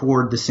to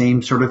record the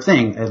same sort of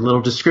thing, a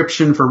little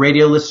description for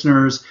radio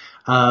listeners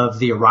of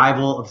the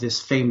arrival of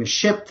this famous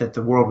ship that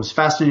the world was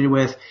fascinated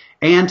with,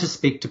 and to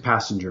speak to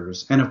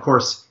passengers. And of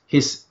course,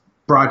 his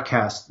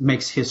broadcast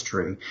makes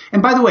history.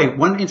 And by the way,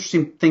 one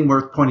interesting thing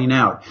worth pointing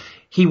out,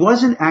 he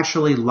wasn't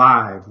actually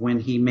live when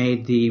he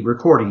made the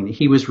recording.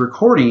 He was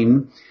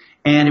recording,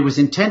 and it was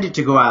intended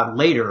to go out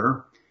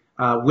later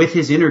with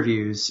his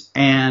interviews.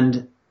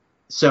 And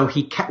so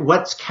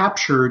what's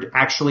captured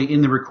actually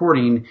in the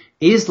recording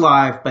is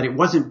live, but it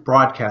wasn't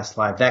broadcast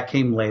live. That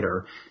came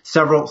later,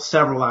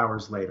 several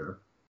hours later.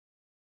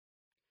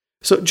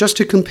 So just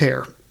to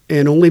compare,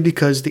 and only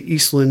because the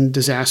Eastland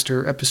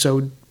disaster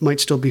episode might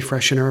still be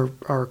fresh in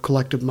our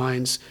collective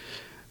minds,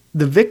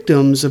 the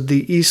victims of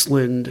the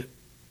Eastland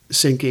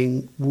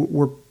sinking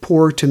were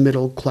poor to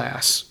middle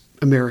class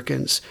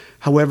Americans.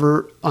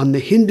 However, on the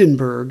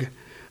Hindenburg,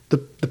 the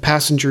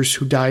passengers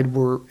who died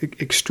were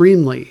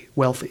extremely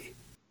wealthy.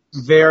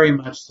 Very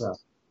much so.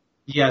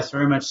 Yes,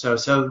 very much so.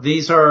 So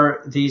these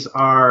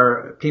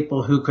are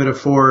people who could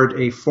afford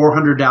a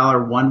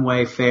 $400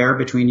 one-way fare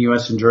between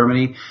U.S. and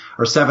Germany,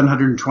 or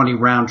 $720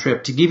 round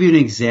trip. To give you an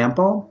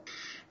example,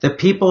 the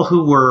people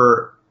who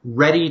were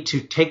ready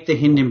to take the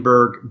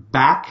Hindenburg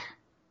back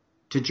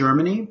to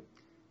Germany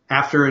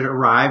after it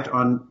arrived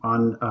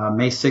on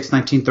May 6,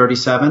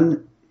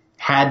 1937,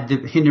 had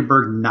the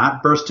Hindenburg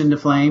not burst into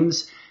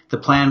flames, the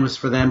plan was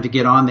for them to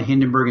get on the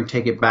Hindenburg and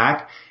take it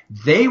back.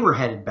 They were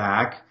headed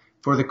back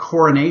for the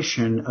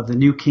coronation of the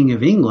new King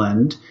of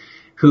England,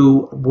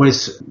 who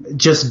was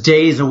just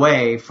days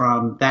away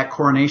from that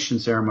coronation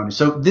ceremony.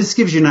 So this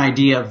gives you an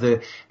idea of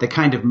the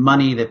kind of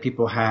money that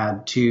people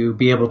had to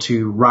be able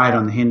to ride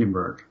on the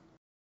Hindenburg.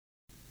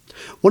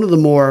 One of the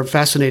more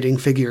fascinating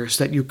figures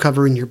that you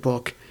cover in your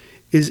book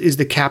is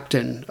the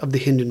captain of the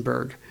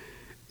Hindenburg.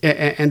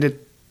 And at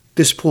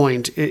this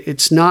point,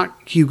 it's not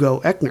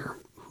Hugo Echner,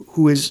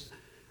 who is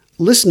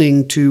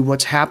listening to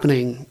what's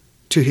happening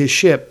to his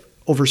ship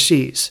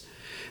overseas.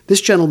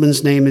 This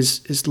gentleman's name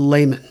is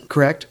Lehman,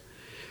 correct?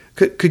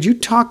 Could you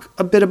talk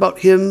a bit about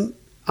him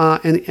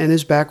and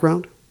his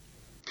background?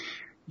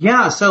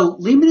 Yeah, so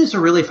Lehman is a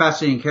really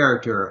fascinating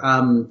character.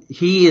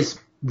 He is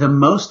the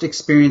most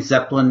experienced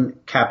Zeppelin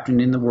captain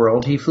in the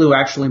world. He flew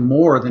actually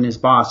more than his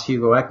boss,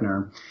 Hugo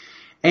Echner.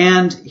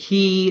 And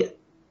he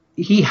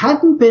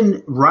hadn't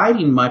been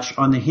riding much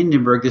on the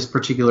Hindenburg this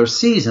particular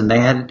season. They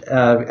had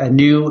a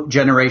new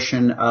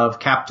generation of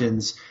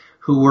captains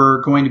who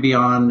were going to be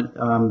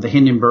on the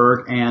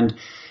Hindenburg, and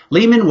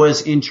Lehman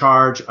was in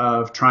charge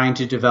of trying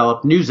to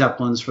develop new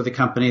Zeppelins for the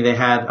company. They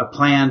had a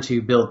plan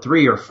to build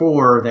 3 or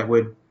 4 that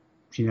would,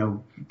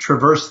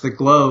 traverse the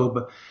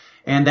globe,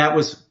 and that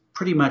was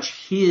pretty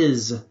much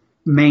his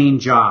main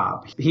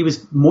job. He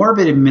was more of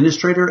an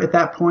administrator at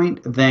that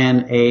point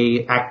than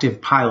a active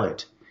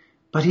pilot.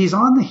 But he's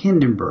on the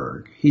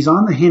Hindenburg. He's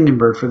on the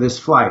Hindenburg for this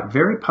flight.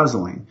 Very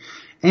puzzling.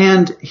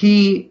 And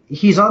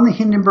he's on the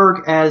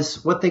Hindenburg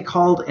as what they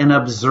called an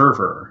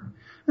observer.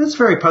 That's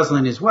very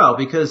puzzling as well,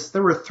 because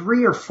there were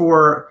 3 or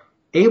 4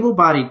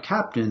 able-bodied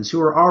captains who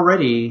were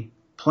already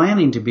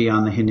planning to be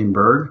on the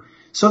Hindenburg,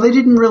 so they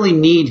didn't really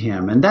need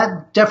him. And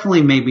that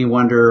definitely made me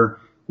wonder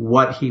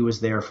what he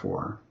was there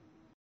for.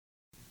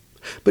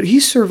 But he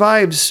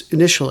survives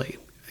initially.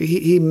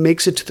 He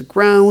makes it to the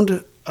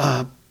ground,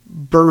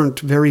 burnt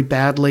very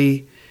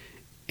badly,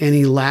 and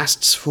he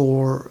lasts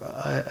for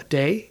a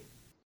day.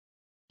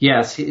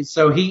 Yes,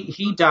 so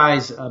he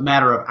dies a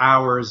matter of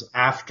hours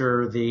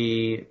after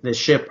the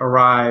ship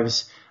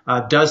arrives.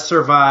 Does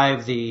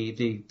survive.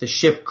 The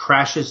ship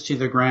crashes to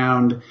the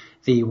ground.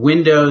 The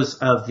windows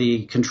of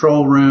the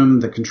control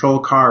room, the control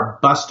car,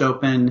 bust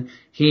open.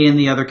 He and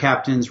the other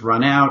captains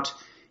run out.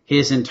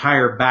 His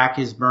entire back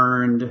is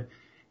burned,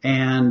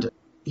 and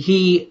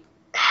he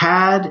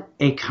had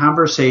a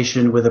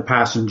conversation with a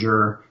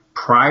passenger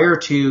prior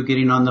to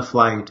getting on the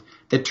flight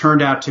that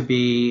turned out to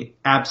be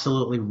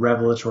absolutely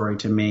revelatory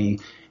to me,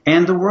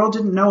 and the world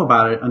didn't know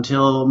about it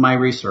until my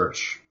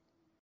research.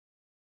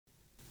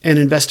 An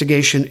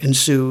investigation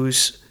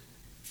ensues.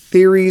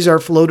 Theories are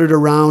floated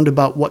around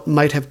about what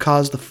might have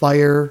caused the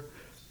fire.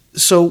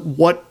 So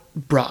what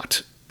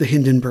brought the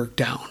Hindenburg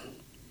down?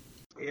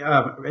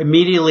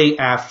 Immediately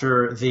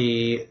after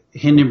the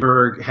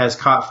Hindenburg has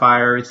caught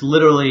fire, it's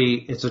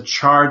a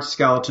charred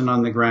skeleton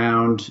on the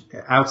ground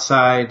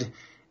outside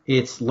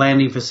its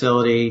landing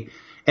facility.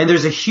 And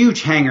there's a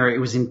huge hangar it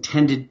was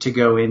intended to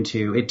go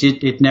into.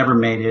 It never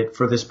made it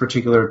for this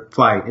particular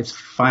flight, its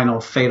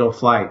final fatal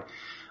flight.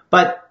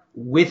 But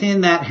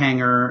within that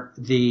hangar,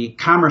 the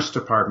Commerce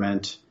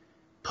Department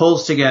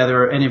pulls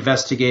together an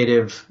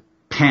investigative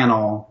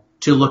panel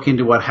to look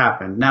into what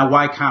happened. Now,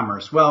 why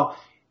Commerce? Well,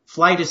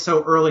 flight is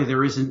so early,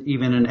 there isn't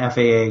even an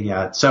FAA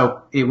yet.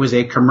 So it was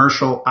a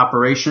commercial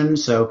operation,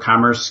 so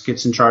Commerce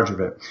gets in charge of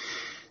it.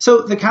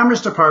 So the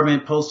Commerce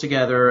Department pulls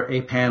together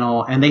a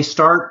panel, and they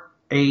start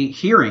a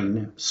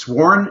hearing,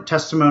 sworn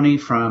testimony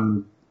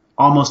from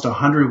almost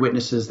 100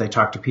 witnesses. They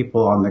talk to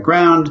people on the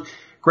ground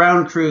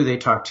crew, they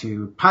talk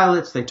to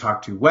pilots, they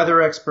talk to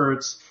weather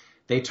experts,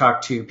 they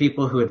talk to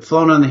people who had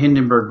flown on the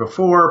Hindenburg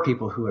before,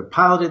 people who had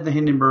piloted the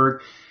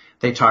Hindenburg.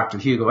 They talked to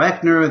Hugo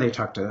Echner. They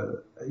talked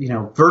to,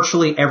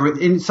 virtually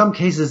in some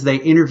cases, they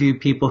interviewed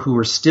people who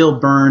were still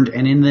burned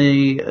and in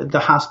the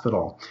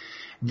hospital.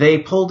 They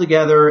pulled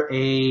together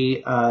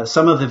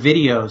some of the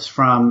videos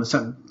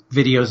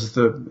videos is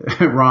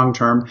the wrong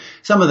term,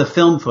 some of the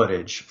film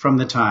footage from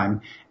the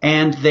time,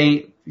 and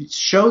they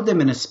showed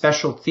them in a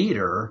special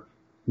theater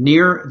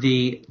near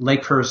the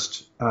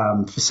Lakehurst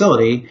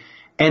facility,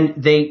 and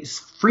they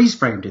freeze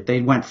framed it.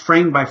 They went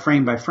frame by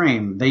frame by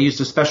frame. They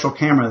used a special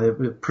camera,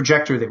 the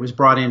projector that was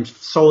brought in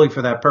solely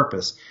for that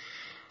purpose.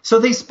 So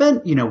they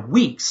spent,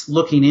 weeks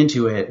looking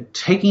into it,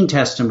 taking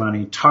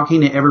testimony,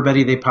 talking to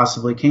everybody they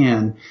possibly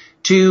can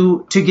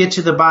to get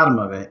to the bottom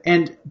of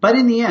it. But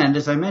in the end,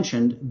 as I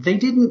mentioned, they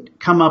didn't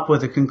come up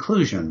with a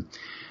conclusion.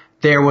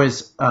 There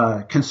was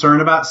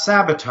concern about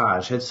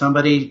sabotage. Had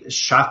somebody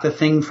shot the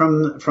thing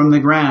from the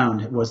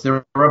ground? Was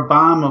there a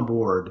bomb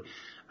aboard?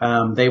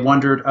 They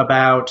wondered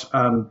about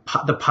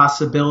the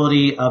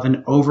possibility of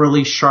an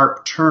overly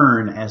sharp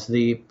turn as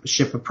the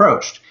ship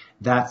approached.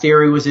 That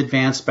theory was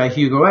advanced by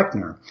Hugo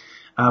Echner,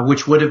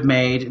 which would have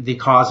made the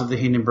cause of the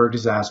Hindenburg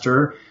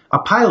disaster a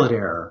pilot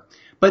error.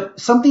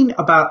 But something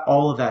about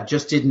all of that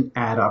just didn't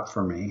add up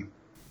for me.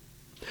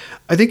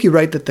 I think you're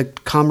right that the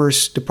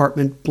Commerce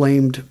Department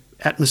blamed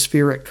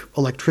atmospheric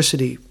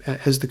electricity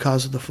as the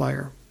cause of the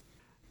fire.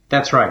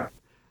 That's right.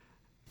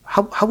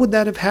 How would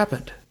that have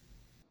happened?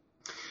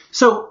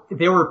 So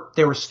there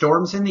were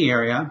storms in the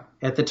area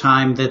at the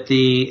time that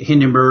the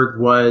Hindenburg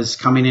was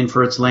coming in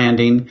for its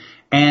landing,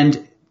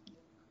 and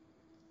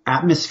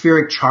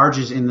atmospheric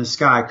charges in the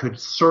sky could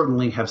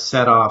certainly have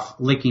set off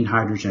leaking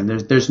hydrogen.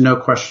 There's no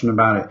question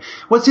about it.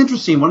 What's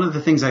interesting, one of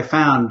the things I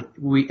found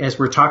as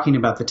we're talking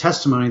about the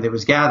testimony that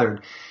was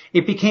gathered,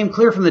 it became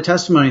clear from the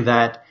testimony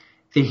that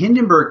the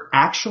Hindenburg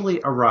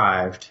actually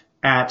arrived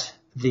at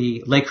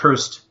the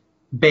Lakehurst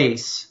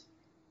base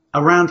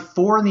around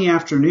 4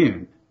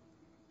 p.m.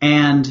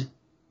 And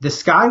the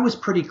sky was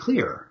pretty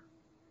clear.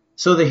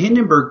 So the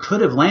Hindenburg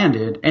could have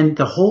landed and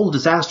the whole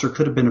disaster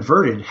could have been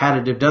averted had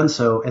it have done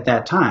so at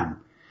that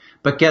time.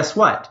 But guess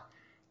what?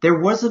 There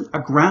wasn't a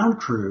ground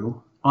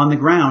crew on the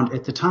ground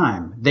at the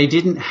time. They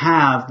didn't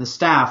have the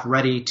staff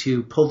ready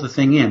to pull the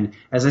thing in.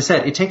 As I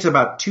said, it takes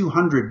about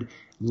 200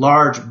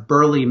 large,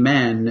 burly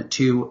men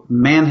to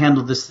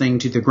manhandle this thing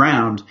to the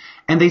ground,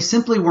 and they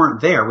simply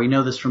weren't there. We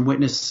know this from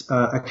witness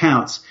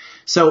accounts.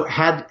 So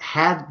had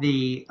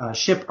the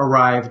ship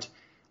arrived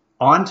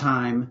on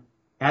time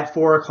at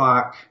 4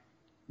 o'clock,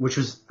 which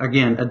was,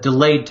 again, a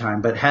delayed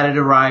time, but had it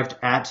arrived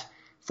at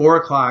 4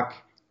 o'clock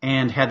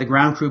and had the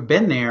ground crew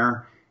been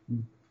there,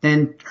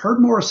 then Herb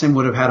Morrison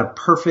would have had a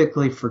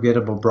perfectly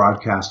forgettable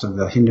broadcast of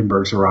the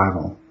Hindenburg's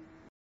arrival.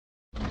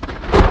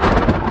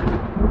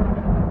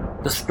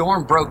 The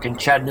storm broke in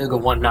Chattanooga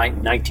one night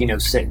in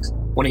 1906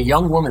 when a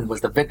young woman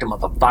was the victim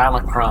of a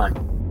violent crime.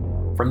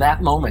 From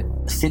that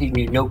moment, the city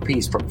knew no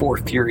peace for 4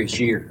 furious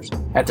years.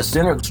 At the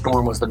center of the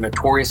storm was the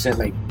notorious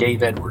inmate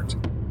Dave Edwards,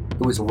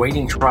 who was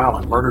awaiting trial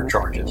on murder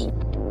charges.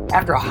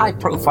 After a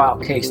high-profile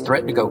case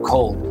threatened to go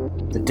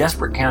cold, the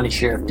desperate county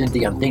sheriff did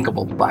the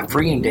unthinkable by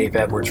freeing Dave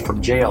Edwards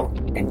from jail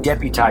and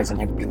deputizing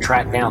him to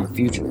track down the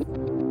fugitive.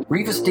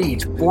 Grievous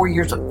Deeds, 4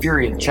 Years of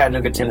Fury in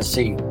Chattanooga,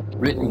 Tennessee,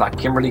 written by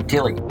Kimberly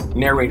Tilley,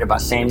 narrated by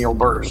Samuel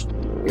Burst,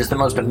 is the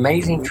most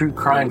amazing true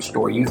crime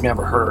story you've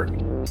never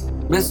heard.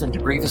 Listen to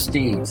Grievous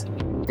Deeds,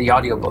 the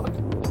audiobook,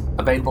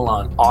 available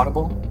on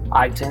Audible,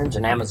 iTunes,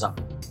 and Amazon.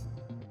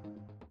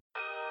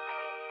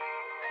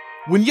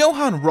 When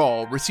Johann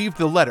Rall received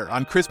the letter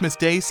on Christmas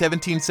Day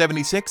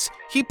 1776,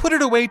 he put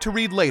it away to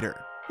read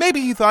later.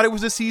 Maybe he thought it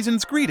was a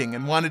season's greeting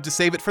and wanted to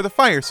save it for the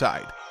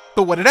fireside.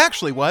 But what it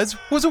actually was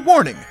a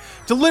warning,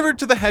 delivered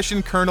to the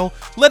Hessian colonel,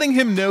 letting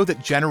him know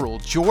that General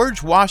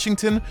George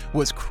Washington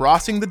was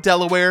crossing the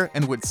Delaware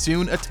and would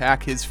soon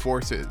attack his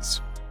forces.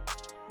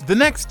 The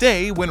next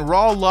day, when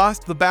Rall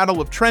lost the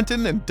Battle of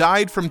Trenton and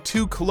died from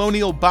 2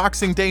 colonial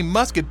Boxing Day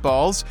musket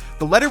balls,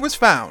 the letter was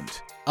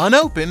found,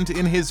 unopened,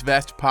 in his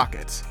vest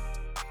pocket.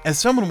 As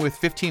someone with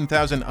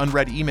 15,000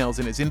 unread emails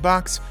in his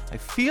inbox, I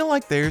feel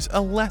like there's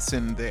a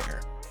lesson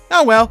there.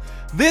 Oh well,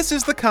 this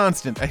is The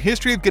Constant, a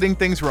history of getting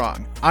things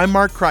wrong. I'm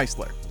Mark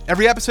Chrysler.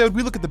 Every episode,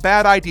 we look at the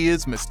bad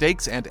ideas,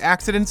 mistakes, and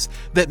accidents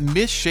that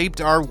misshaped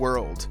our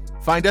world.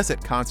 Find us at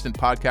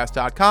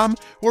constantpodcast.com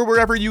or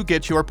wherever you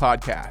get your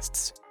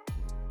podcasts.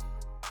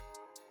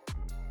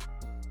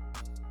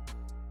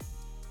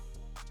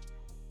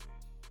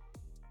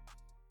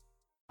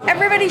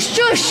 Everybody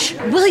shush!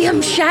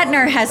 William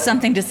Shatner has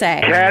something to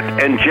say.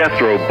 Cat and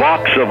Jethro,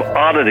 box of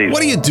oddities.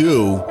 What do you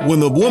do when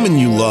the woman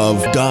you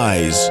love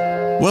dies?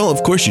 Well,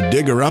 of course you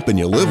dig her up and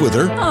you live with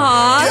her.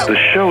 Aww. The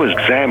show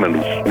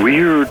examines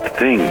weird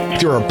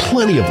things. There are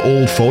plenty of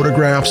old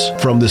photographs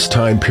from this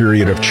time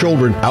period of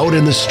children out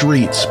in the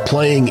streets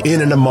playing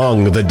in and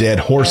among the dead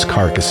horse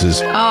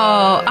carcasses.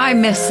 Oh, I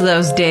miss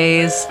those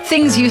days.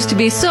 Things used to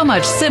be so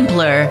much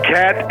simpler.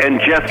 Cat and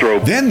Jethro.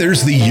 Then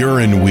there's the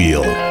urine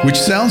wheel, which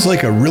sounds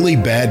like a really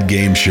bad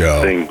game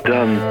show. Thing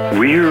done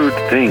weird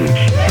things.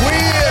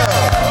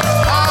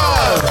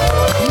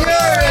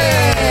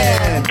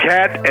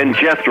 Cat and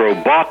Jethro,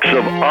 box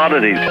of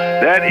oddities.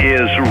 That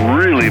is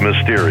really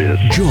mysterious.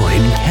 Join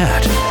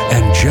Kat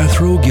and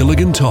Jethro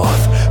Gilligan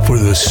Toth for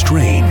the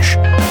strange,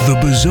 the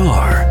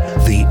bizarre,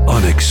 the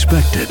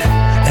unexpected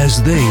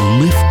as they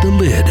lift the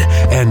lid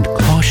and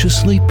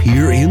cautiously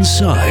peer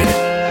inside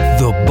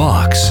the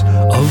Box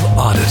of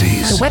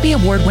Oddities. The Webby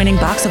Award-winning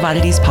Box of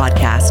Oddities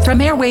podcast from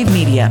Airwave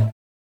Media.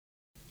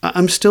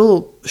 I'm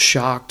still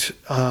shocked,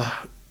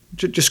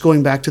 just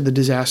going back to the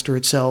disaster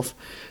itself,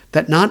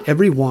 that not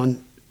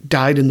everyone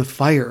died in the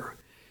fire.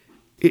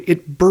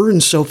 It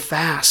burned so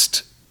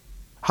fast.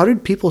 How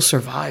did people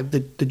survive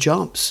the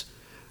jumps?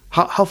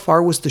 How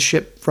far was the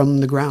ship from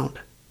the ground?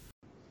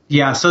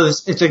 Yeah, so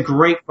it's a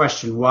great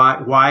question.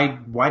 Why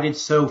did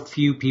so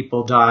few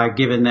people die,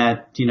 given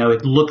that,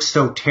 it looks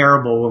so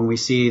terrible when we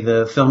see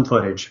the film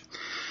footage?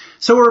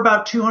 So we're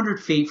about 200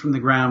 feet from the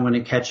ground when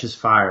it catches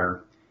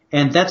fire.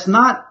 And that's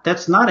not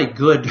a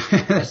good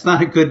that's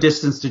not a good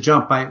distance to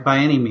jump by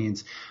any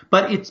means,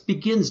 but it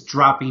begins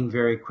dropping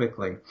very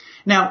quickly.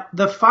 Now,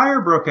 the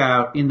fire broke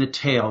out in the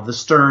tail, the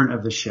stern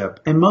of the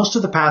ship, and most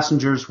of the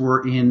passengers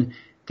were in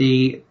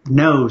the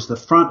nose, the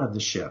front of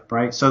the ship,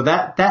 right? So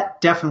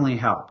that definitely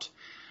helped.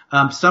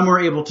 Some were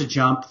able to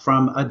jump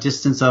from a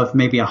distance of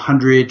maybe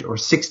 100 or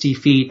 60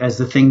 feet as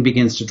the thing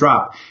begins to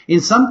drop. In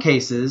some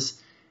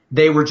cases,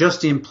 they were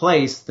just in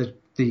place.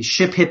 The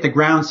ship hit the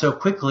ground so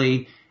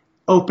quickly,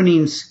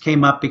 openings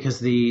came up because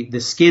the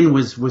skin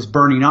was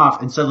burning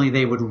off, and suddenly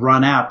they would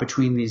run out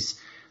between these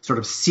sort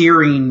of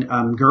searing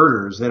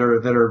girders that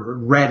are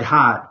red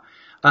hot.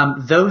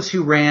 Those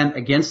who ran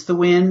against the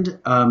wind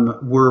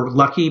were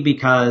lucky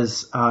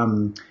because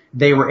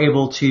they were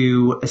able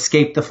to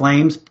escape the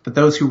flames, but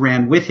those who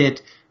ran with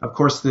it, of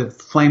course, the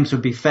flames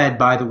would be fed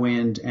by the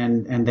wind,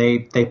 and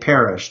they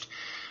perished.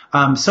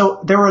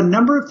 So there were a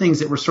number of things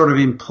that were sort of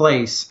in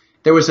place.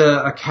 There was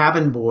a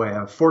cabin boy,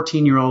 a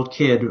 14-year-old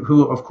kid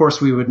who, of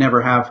course, we would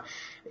never have,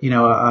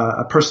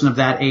 a person of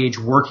that age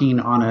working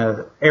on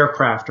an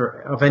aircraft or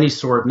of any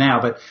sort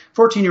now, but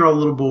 14-year-old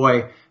little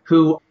boy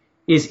who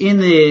is in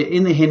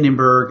the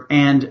Hindenburg,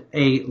 and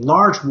a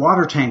large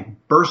water tank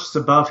bursts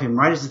above him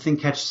right as the thing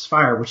catches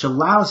fire, which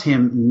allows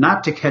him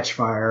not to catch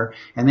fire.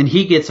 And then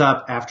he gets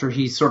up after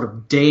he's sort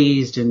of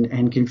dazed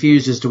and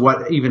confused as to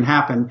what even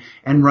happened,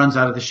 and runs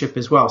out of the ship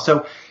as well.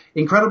 So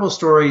incredible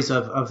stories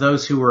of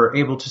those who were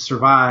able to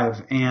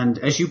survive. And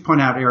as you point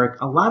out, Eric,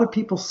 a lot of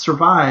people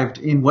survived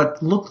in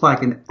what looked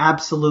like an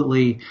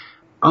absolutely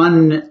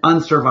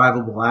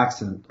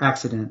unsurvivable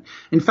accident.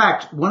 In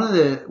fact,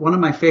 one of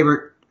my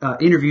favorite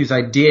interviews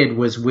I did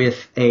was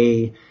with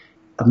a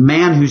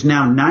man who's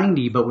now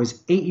 90, but was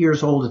 8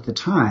 years old at the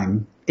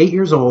time, 8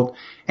 years old.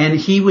 And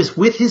he was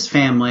with his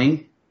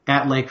family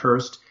at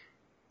Lakehurst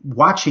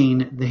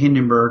watching the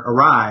Hindenburg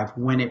arrive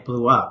when it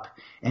blew up.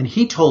 And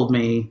he told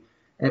me,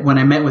 when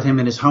I met with him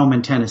in his home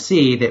in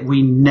Tennessee, that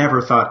we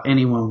never thought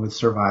anyone would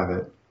survive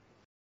it.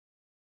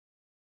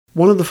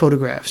 One of the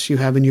photographs you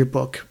have in your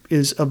book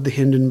is of the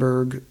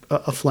Hindenburg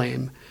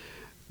aflame.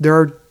 There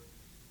are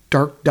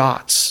dark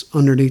dots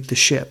underneath the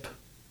ship.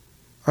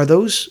 Are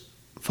those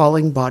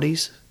falling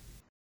bodies?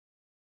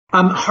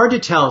 Hard to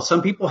tell.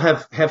 Some people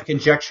have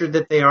conjectured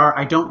that they are.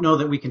 I don't know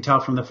that we can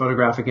tell from the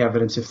photographic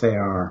evidence if they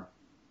are.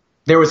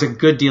 There was a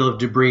good deal of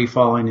debris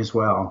falling as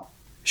well.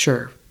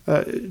 Sure.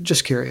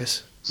 Just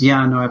curious.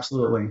 Yeah, no,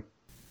 absolutely.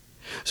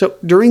 So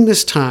during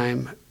this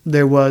time,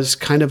 there was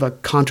kind of a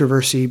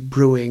controversy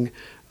brewing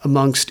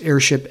amongst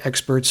airship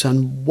experts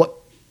on what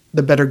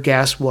the better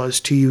gas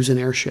was to use in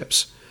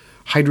airships,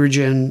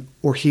 hydrogen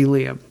or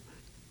helium.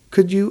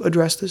 Could you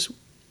address this?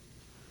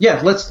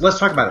 Yeah, let's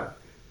talk about it.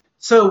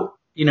 So,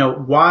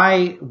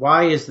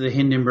 why is the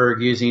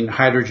Hindenburg using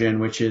hydrogen,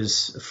 which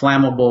is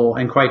flammable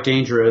and quite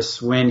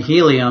dangerous, when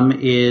helium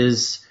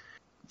is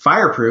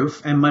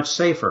fireproof and much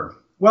safer?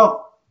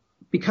 Well,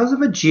 because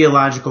of a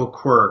geological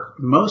quirk,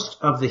 most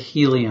of the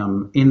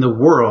helium in the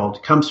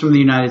world comes from the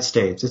United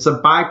States. It's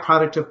a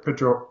byproduct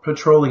of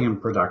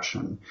petroleum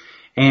production.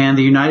 And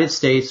the United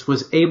States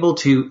was able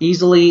to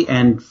easily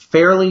and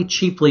fairly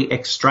cheaply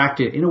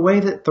extract it in a way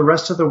that the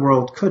rest of the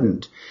world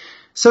couldn't.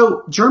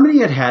 So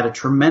Germany had a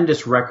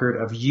tremendous record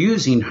of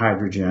using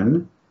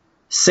hydrogen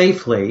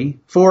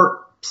safely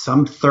for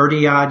some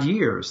 30-odd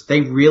years.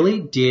 They really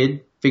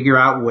did figure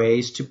out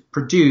ways to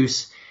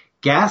produce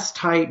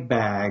gas-tight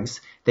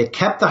bags that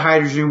kept the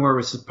hydrogen where it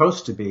was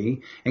supposed to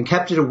be and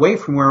kept it away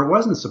from where it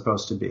wasn't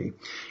supposed to be.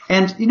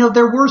 And,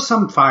 there were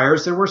some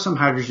fires, there were some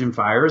hydrogen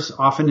fires,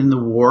 often in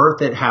the war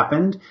that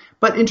happened.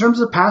 But in terms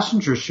of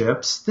passenger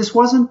ships, this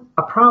wasn't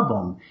a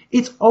problem.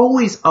 It's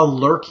always a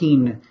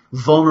lurking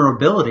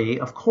vulnerability,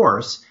 of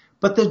course,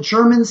 but the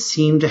Germans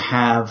seem to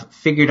have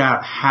figured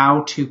out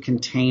how to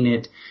contain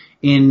it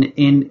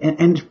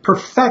and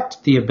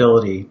perfect the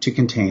ability to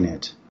contain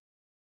it.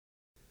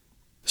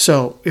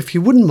 So, if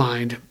you wouldn't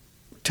mind,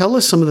 tell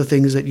us some of the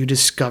things that you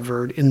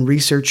discovered in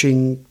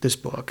researching this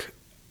book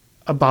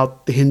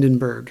about the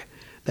Hindenburg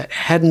that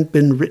hadn't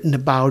been written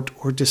about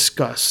or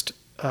discussed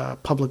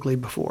publicly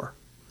before.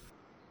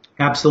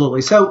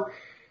 Absolutely. So,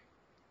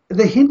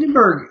 the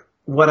Hindenburg,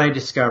 what I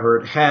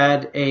discovered,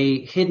 had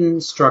a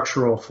hidden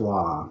structural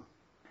flaw.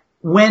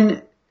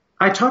 When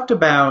I talked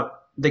about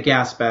the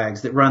gas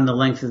bags that run the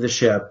length of the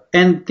ship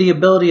and the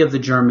ability of the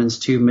Germans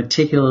to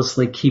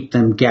meticulously keep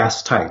them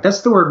gas tight.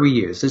 That's the word we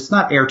use. It's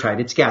not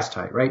airtight, it's gas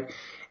tight, right?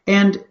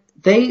 And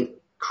they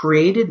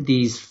created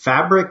these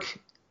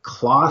fabric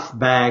cloth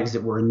bags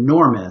that were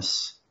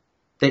enormous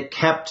that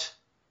kept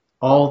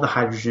all the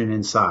hydrogen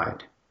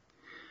inside.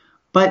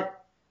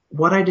 But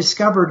what I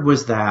discovered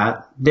was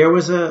that there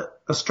was a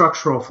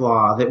structural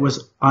flaw that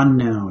was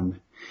unknown.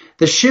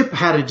 The ship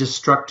had a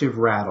destructive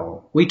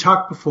rattle. We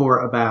talked before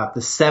about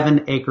the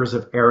 7 acres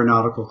of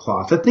aeronautical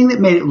cloth, the thing that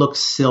made it look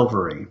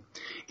silvery.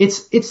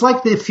 It's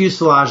like the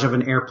fuselage of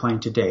an airplane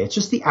today. It's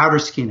just the outer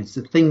skin. It's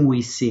the thing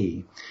we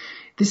see.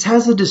 This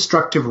has a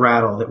destructive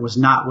rattle that was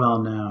not well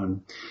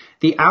known.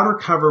 The outer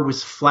cover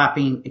was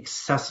flapping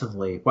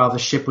excessively while the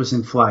ship was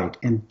in flight,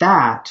 and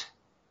that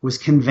was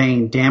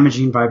conveying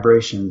damaging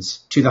vibrations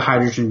to the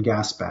hydrogen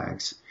gas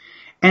bags.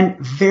 And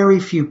very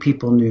few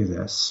people knew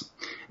this.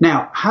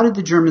 Now, how did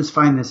the Germans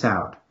find this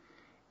out?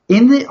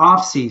 In the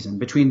off-season,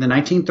 between the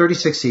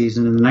 1936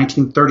 season and the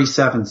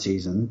 1937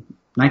 season,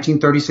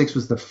 1936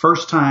 was the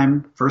first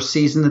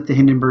season that the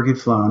Hindenburg had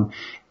flown.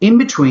 In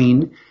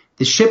between,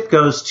 the ship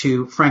goes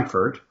to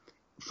Frankfurt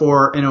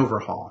for an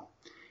overhaul.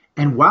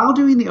 And while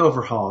doing the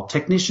overhaul,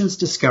 technicians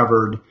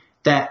discovered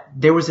that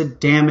there was a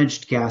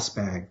damaged gas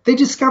bag. They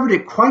discovered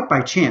it quite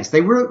by chance.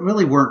 They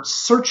really weren't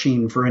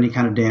searching for any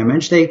kind of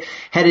damage. They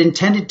had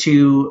intended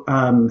to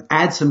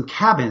add some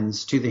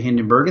cabins to the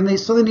Hindenburg, and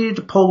so they needed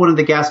to pull one of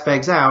the gas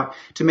bags out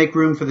to make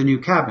room for the new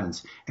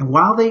cabins. And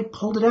while they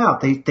pulled it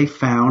out, they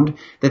found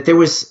that there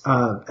was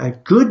a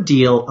good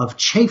deal of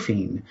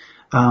chafing,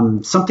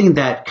 something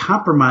that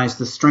compromised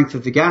the strength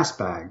of the gas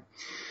bag.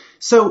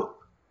 So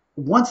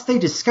once they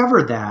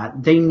discovered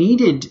that, they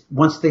needed,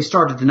 once they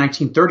started the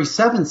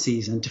 1937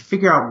 season, to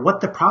figure out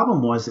what the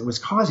problem was that was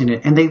causing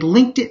it, and they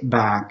linked it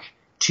back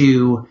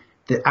to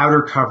the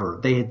outer cover.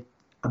 They had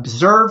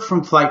observed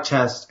from flight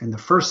tests in the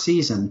first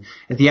season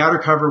that the outer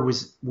cover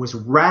was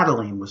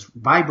rattling, was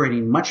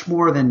vibrating much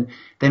more than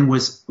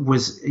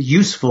was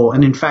useful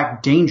and, in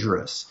fact,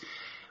 dangerous.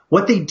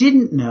 What they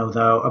didn't know,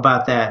 though,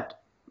 about that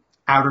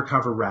outer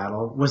cover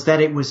rattle was that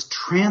it was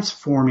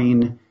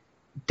transforming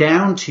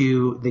down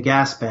to the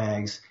gas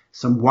bags,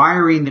 some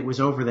wiring that was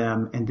over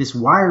them, and this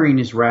wiring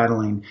is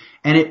rattling,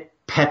 and it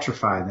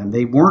petrified them.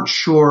 They weren't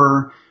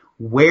sure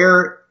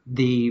where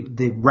the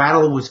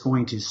rattle was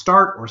going to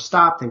start or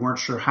stop. They weren't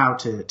sure how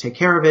to take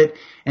care of it.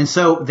 And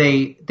so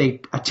they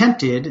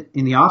attempted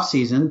in the off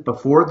season,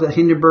 before the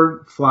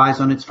Hindenburg flies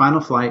on its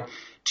final flight,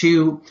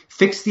 to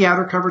fix the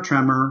outer cover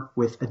tremor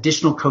with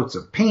additional coats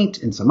of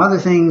paint and some other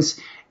things,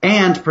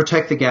 and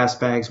protect the gas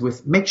bags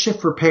with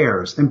makeshift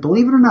repairs. And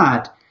believe it or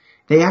not,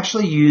 they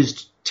actually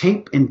used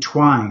tape and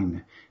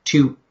twine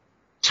to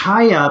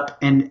tie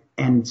up and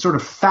sort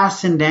of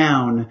fasten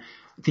down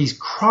these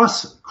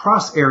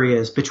cross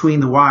areas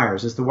between the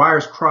wires. As the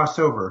wires cross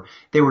over,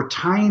 they were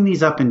tying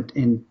these up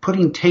and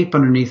putting tape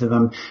underneath of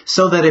them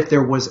so that if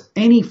there was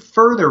any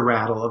further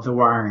rattle of the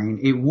wiring,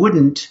 it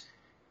wouldn't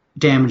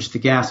damage the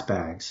gas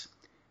bags.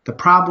 The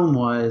problem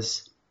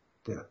was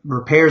the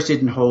repairs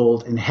didn't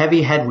hold, and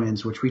heavy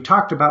headwinds, which we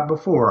talked about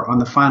before on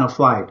the final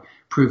flight,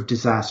 proved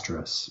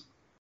disastrous.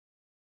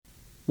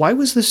 Why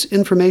was this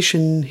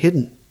information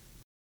hidden?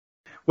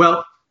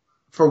 Well,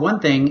 for one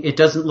thing, it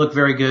doesn't look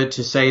very good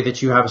to say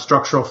that you have a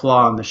structural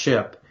flaw in the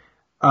ship.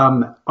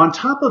 On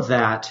top of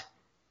that,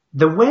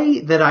 the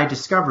way that I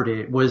discovered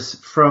it was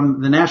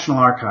from the National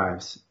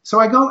Archives. So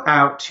I go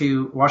out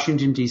to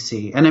Washington,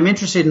 D.C., and I'm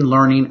interested in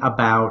learning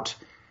about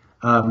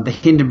the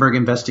Hindenburg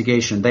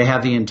investigation. They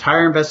have the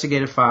entire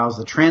investigative files,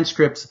 the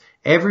transcripts,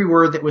 every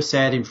word that was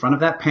said in front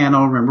of that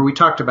panel. Remember, we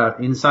talked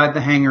about inside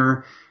the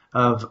hangar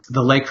of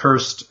the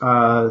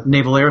Lakehurst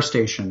Naval Air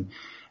Station.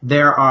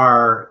 There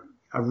are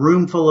a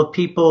room full of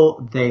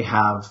people. They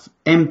have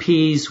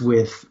MPs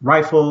with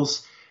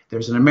rifles.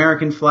 There's an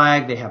American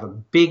flag. They have a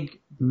big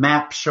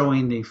map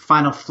showing the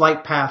final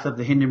flight path of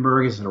the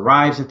Hindenburg as it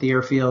arrives at the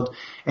airfield,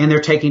 and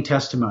they're taking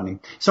testimony.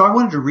 So I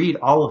wanted to read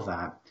all of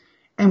that.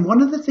 And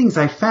one of the things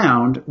I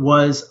found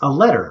was a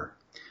letter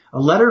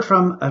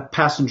from a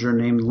passenger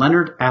named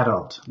Leonard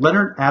Adult.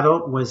 Leonard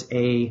Adult was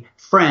a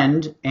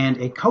friend and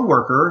a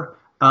coworker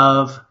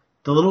of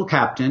the little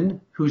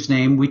captain, whose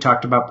name we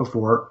talked about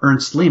before,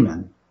 Ernst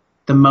Lehmann,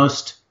 the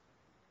most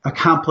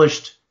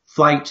accomplished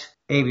flight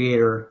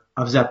aviator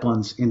of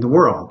Zeppelins in the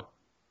world.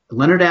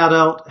 Leonard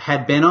Adelt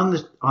had been on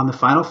the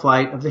final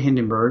flight of the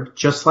Hindenburg,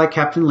 just like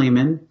Captain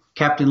Lehmann.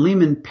 Captain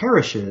Lehmann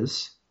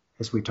perishes,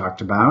 as we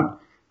talked about,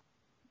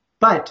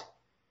 but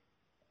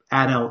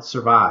Adelt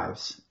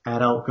survives.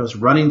 Adelt goes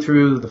running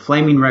through the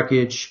flaming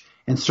wreckage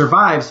and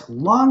survives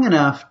long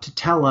enough to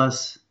tell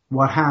us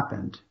what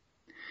happened.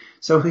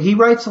 So he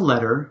writes a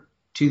letter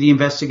to the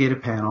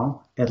investigative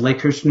panel at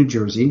Lakehurst, New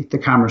Jersey, the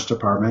Commerce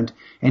Department,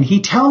 and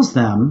he tells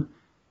them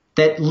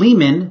that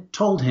Lehmann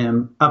told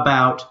him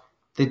about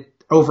the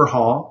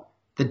overhaul,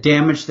 the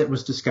damage that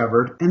was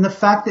discovered, and the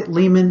fact that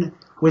Lehmann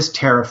was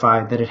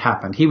terrified that it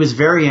happened. He was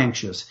very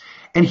anxious.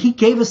 And he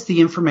gave us the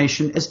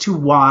information as to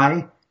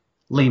why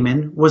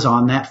Lehmann was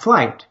on that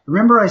flight.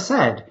 Remember I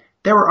said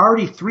there were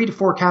already 3 to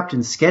 4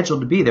 captains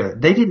scheduled to be there.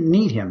 They didn't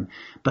need him,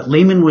 but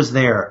Lehmann was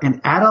there.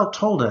 And Adelt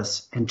told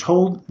us and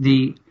told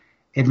the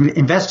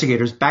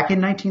investigators back in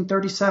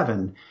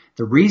 1937,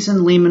 the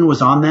reason Lehmann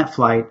was on that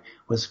flight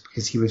was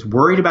because he was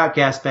worried about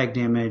gas bag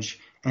damage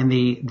and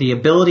the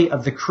ability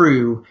of the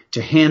crew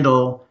to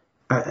handle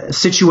a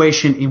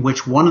situation in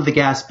which one of the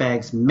gas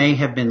bags may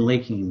have been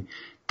leaking.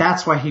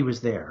 That's why he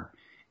was there.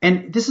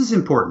 And this is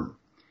important.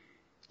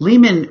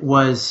 Lehmann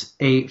was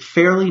a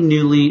fairly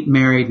newly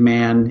married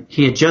man.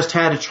 He had just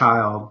had a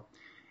child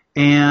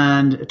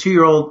and a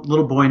 2-year-old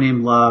little boy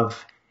named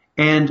Love.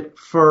 And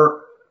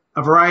for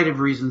a variety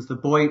of reasons, the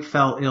boy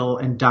fell ill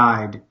and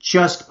died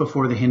just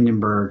before the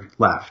Hindenburg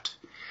left.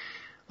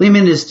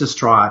 Lehmann is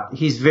distraught.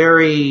 He's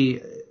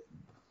very,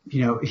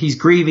 he's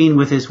grieving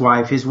with his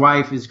wife. His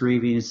wife is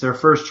grieving. It's their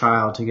first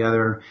child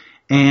together.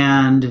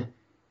 And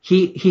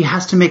he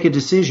has to make a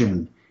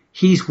decision.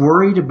 He's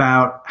worried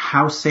about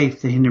how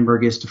safe the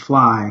Hindenburg is to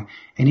fly,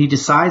 and he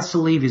decides to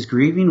leave his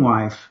grieving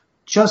wife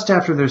just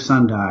after their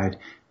son died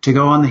to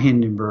go on the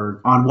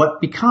Hindenburg on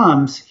what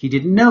becomes, he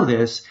didn't know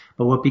this,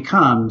 but what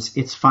becomes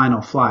its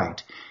final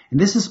flight. And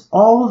this is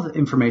all of the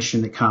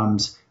information that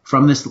comes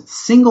from this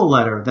single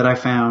letter that I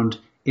found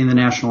in the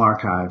National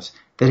Archives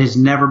that has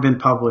never been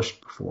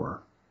published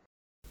before.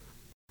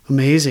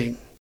 Amazing.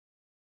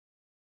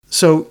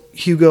 So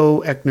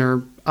Hugo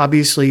Echner,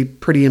 obviously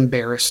pretty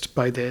embarrassed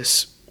by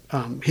this.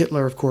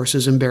 Hitler, of course,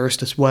 is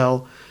embarrassed as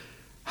well.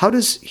 How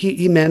does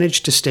he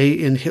manage to stay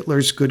in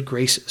Hitler's good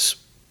graces?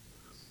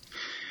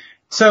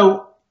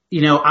 So,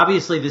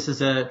 obviously this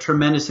is a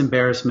tremendous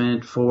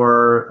embarrassment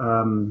for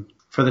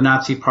the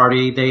Nazi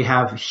Party. They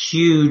have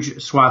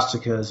huge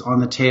swastikas on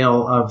the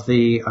tail of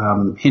the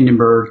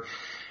Hindenburg.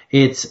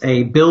 It's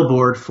a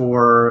billboard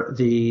for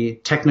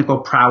the technical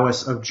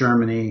prowess of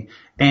Germany,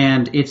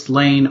 and it's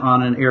laying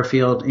on an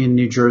airfield in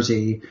New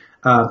Jersey.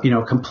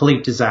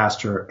 Complete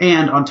disaster.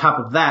 And on top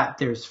of that,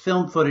 there's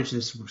film footage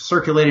that's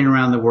circulating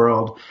around the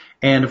world.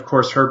 And of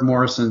course, Herb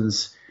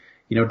Morrison's,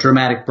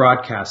 dramatic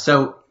broadcast.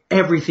 So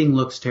everything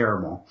looks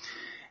terrible.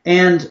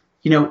 And,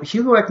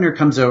 Hugo Echner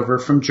comes over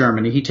from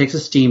Germany. He takes a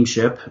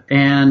steamship,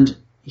 and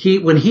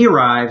when he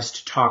arrives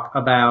to talk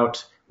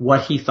about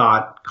what he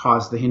thought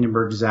caused the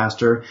Hindenburg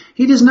disaster,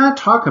 he does not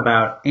talk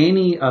about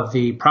any of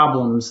the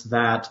problems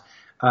that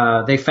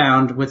they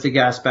found with the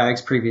gas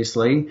bags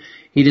previously.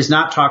 He does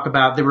not talk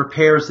about the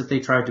repairs that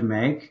they tried to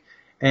make.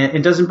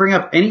 And doesn't bring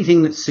up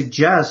anything that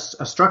suggests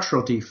a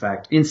structural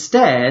defect.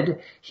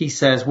 Instead, he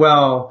says,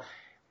 well,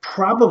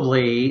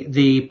 probably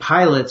the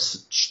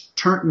pilots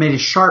made a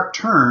sharp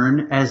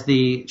turn as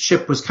the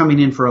ship was coming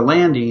in for a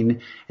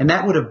landing, and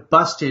that would have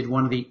busted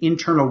one of the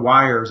internal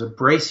wires, a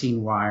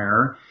bracing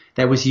wire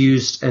that was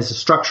used as a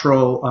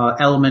structural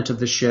element of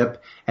the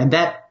ship, and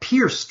that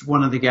pierced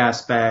one of the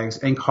gas bags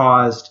and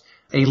caused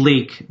a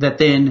leak that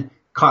then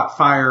caught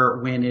fire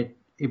when it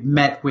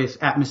met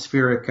with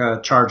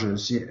atmospheric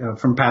charges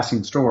from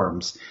passing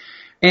storms.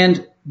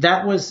 And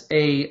that was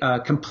a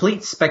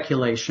complete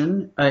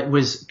speculation. It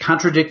was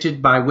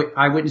contradicted by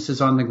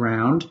eyewitnesses on the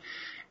ground.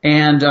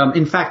 And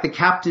in fact, the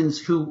captains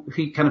who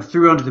he kind of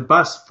threw under the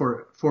bus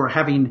for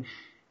having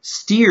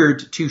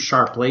steered too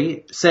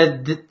sharply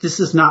said that this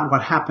is not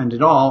what happened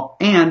at all.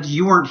 And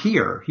you weren't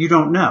here. You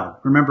don't know.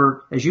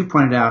 Remember, as you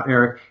pointed out,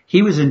 Eric,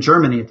 he was in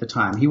Germany at the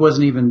time. He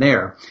wasn't even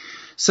there.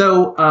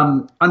 So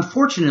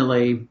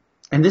unfortunately,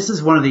 and this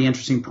is one of the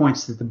interesting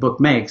points that the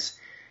book makes,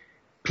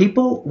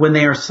 people, when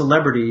they are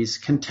celebrities,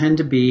 can tend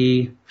to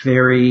be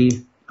very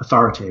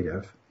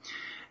authoritative.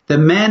 The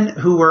men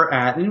who were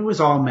and it was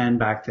all men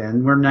back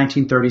then, we're in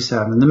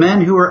 1937, the men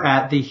who were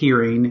at the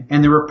hearing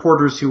and the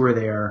reporters who were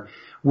there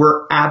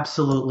were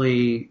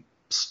absolutely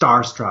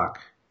starstruck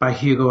by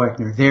Hugo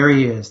Echner. There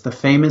he is, the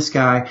famous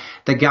guy,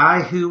 the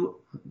guy who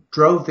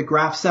drove the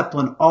Graf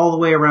Zeppelin all the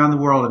way around the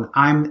world, and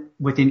I'm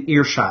within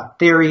earshot.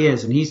 There he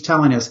is, and he's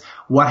telling us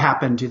what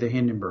happened to the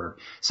Hindenburg.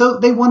 So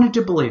they wanted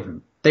to believe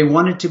him. They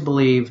wanted to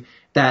believe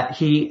that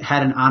he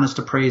had an honest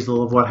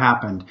appraisal of what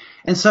happened.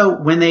 And so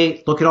when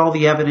they look at all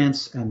the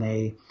evidence and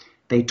they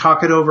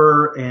talk it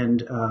over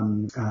and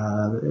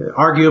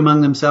argue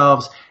among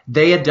themselves,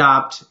 they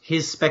adopt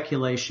his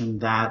speculation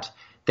that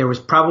There was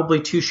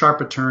probably too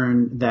sharp a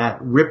turn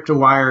that ripped a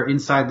wire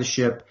inside the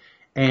ship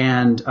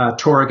and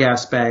tore a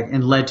gas bag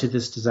and led to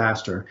this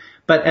disaster.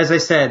 But as I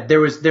said, there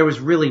was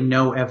really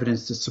no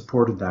evidence that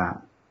supported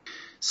that.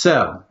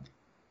 So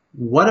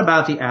what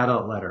about the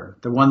adult letter,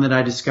 the one that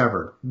I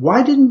discovered?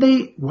 Why didn't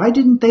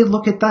they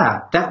look at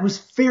that? That was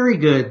very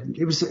good.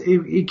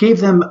 It gave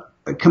them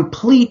a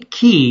complete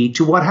key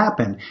to what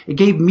happened. It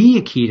gave me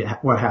a key to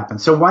what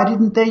happened. So why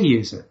didn't they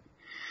use it?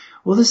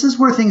 Well, this is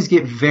where things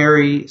get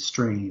very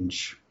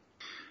strange.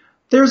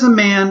 There's a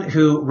man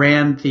who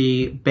ran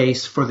the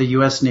base for the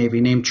U.S.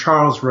 Navy named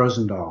Charles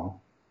Rosendahl.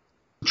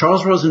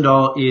 Charles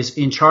Rosendahl is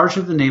in charge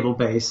of the naval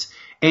base,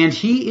 and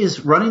he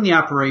is running the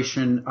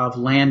operation of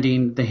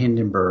landing the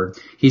Hindenburg.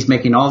 He's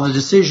making all the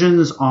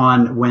decisions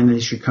on when they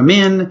should come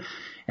in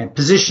and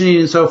positioning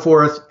and so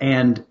forth,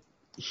 and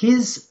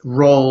his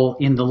role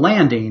in the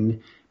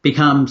landing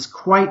becomes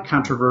quite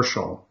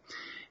controversial.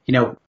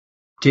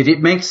 Did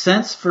it make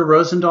sense for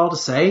Rosendahl to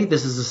say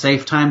this is a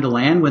safe time to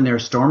land when there are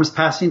storms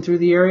passing through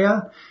the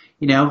area?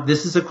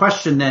 This is a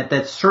question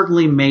that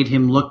certainly made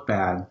him look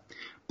bad.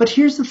 But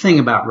here's the thing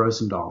about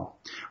Rosendahl.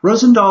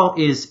 Rosendahl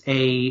is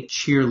a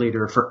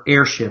cheerleader for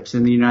airships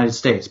in the United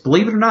States.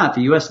 Believe it or not,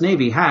 the U.S.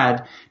 Navy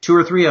had 2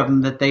 or 3 of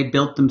them that they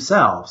built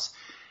themselves.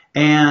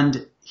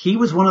 And he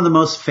was one of the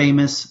most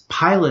famous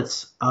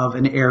pilots of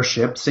an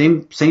airship,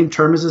 same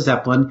term as a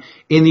Zeppelin,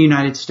 in the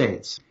United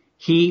States.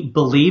 He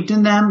believed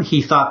in them.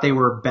 He thought they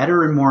were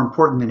better and more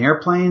important than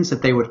airplanes,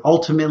 that they would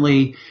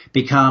ultimately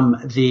become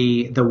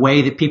the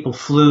way that people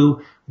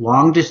flew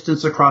long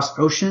distance across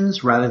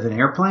oceans rather than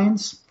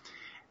airplanes.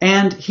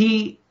 And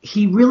he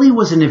really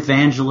was an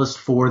evangelist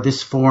for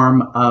this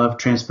form of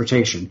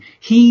transportation.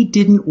 He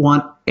didn't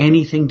want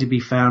anything to be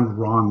found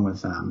wrong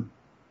with them.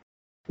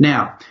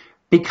 Now,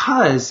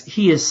 because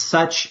he is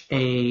such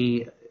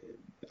a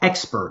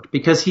expert,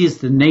 because he is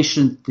the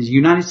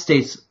United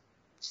States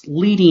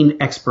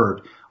leading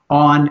expert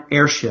on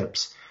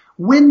airships,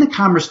 when the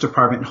Commerce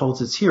Department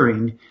holds its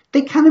hearing,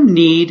 they kind of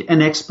need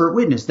an expert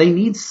witness. They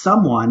need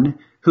someone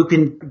who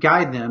can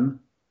guide them,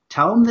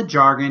 tell them the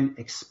jargon,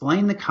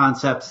 explain the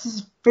concepts. This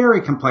is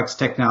very complex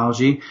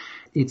technology.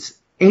 It's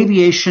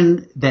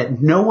aviation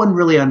that no one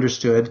really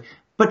understood,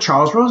 but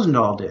Charles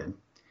Rosendahl did.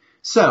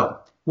 So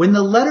when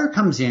the letter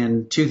comes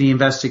in to the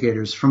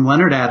investigators from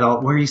Leonard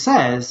Adelt, where he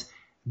says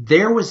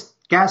there was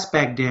gas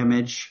bag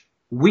damage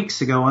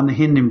weeks ago on the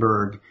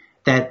Hindenburg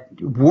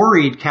that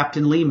worried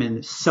Captain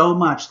Lehman so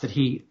much that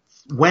he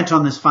went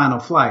on this final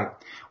flight.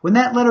 When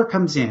that letter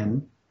comes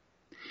in,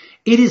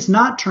 it is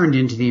not turned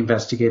into the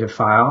investigative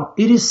file.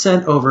 It is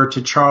sent over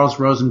to Charles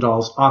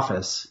Rosendahl's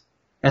office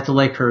at the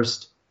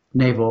Lakehurst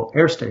Naval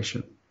Air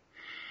Station.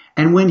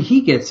 And when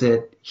he gets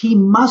it, he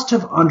must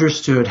have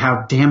understood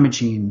how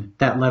damaging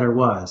that letter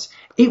was.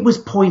 It was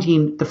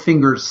pointing the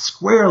finger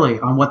squarely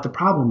on what the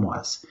problem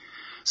was.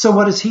 So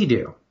what does he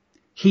do?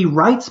 He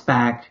writes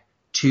back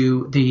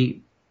to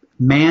the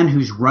man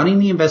who's running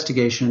the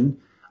investigation,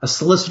 a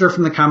solicitor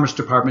from the Commerce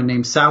Department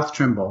named South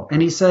Trimble,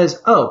 and he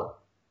says,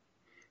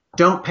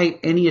 don't pay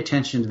any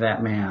attention to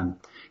that man.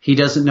 He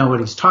doesn't know what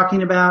he's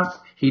talking about.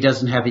 He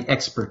doesn't have the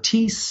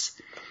expertise.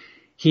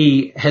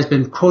 He has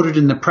been quoted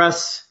in the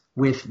press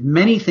with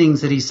many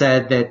things that he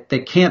said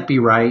that can't be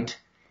right.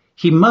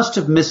 He must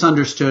have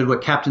misunderstood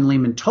what Captain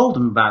Lehman told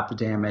him about the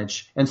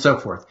damage and so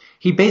forth.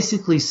 He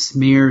basically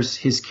smears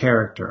his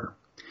character.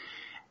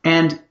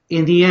 And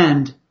in the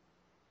end,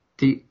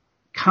 the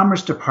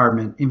Commerce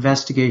Department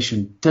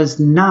investigation does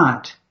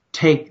not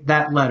take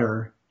that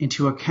letter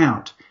into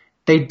account.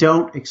 They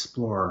don't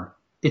explore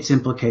its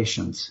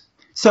implications.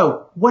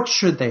 So what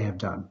should they have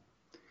done?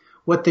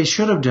 What they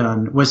should have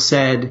done was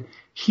said,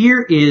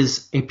 here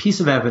is a piece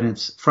of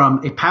evidence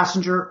from a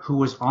passenger who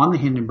was on the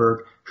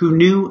Hindenburg who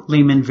knew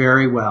Lehman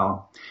very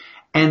well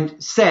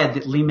and said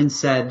that Lehman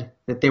said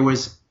that there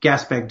was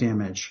gas bag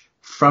damage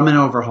from an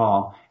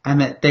overhaul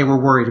and that they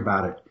were worried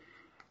about it.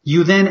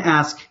 You then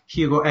ask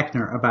Hugo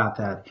Echner about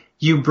that.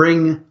 You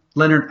bring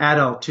Leonard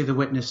Adelt to the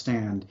witness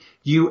stand.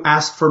 You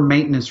ask for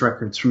maintenance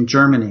records from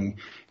Germany.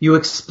 You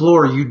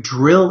explore, you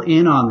drill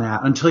in on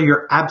that until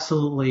you're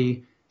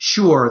absolutely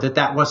sure that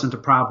that wasn't a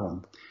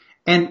problem.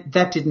 And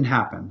that didn't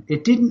happen.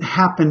 It didn't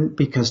happen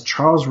because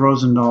Charles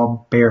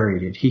Rosendahl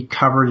buried it. He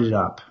covered it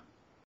up.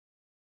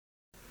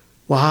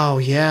 Wow,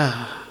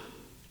 yeah.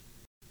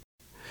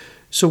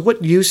 So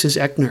what use is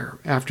Echner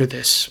after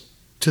this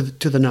to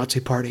the Nazi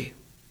Party?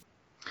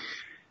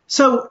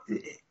 So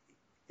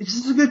this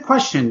is a good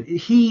question.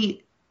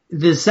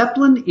 The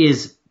Zeppelin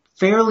is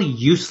fairly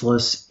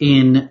useless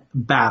in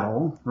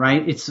battle,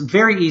 right? It's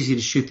very easy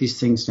to shoot these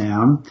things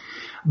down.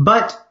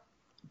 But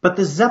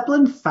the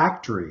Zeppelin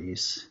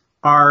factories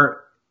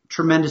are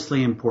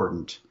tremendously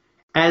important.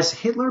 As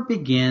Hitler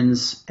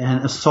begins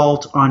an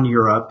assault on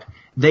Europe,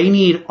 they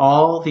need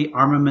all the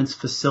armaments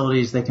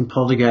facilities they can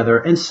pull together.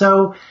 And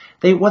so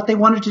what they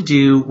wanted to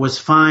do was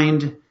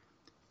find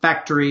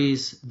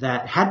factories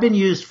that had been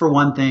used for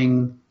one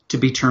thing to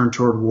be turned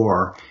toward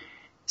war.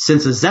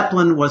 Since a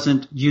Zeppelin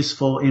wasn't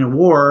useful in a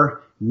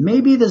war,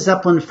 maybe the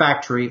Zeppelin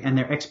factory and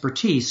their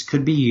expertise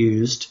could be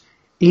used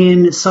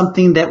in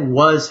something that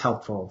was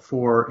helpful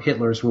for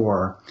Hitler's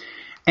war.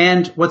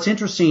 And what's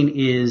interesting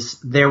is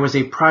there was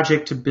a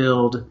project to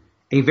build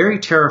a very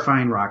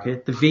terrifying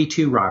rocket, the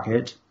V-2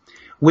 rocket,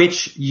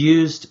 which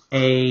used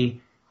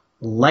a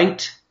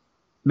light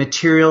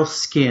material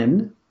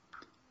skin,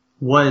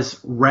 was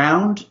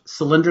round,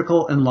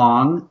 cylindrical, and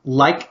long,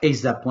 like a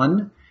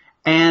Zeppelin,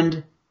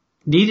 and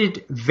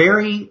needed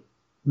very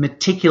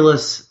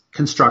meticulous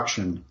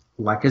construction,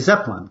 like a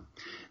Zeppelin.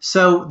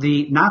 So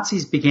the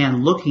Nazis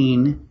began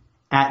looking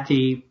at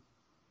the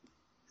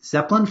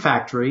Zeppelin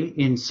factory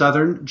in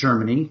southern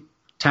Germany,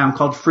 a town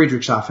called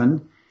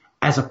Friedrichshafen,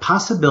 as a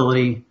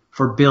possibility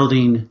for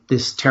building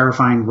this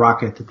terrifying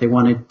rocket that they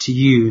wanted to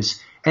use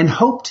and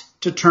hoped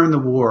to turn the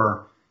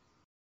war.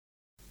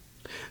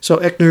 So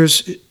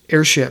Echner's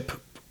airship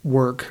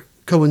work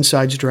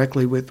coincides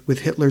directly with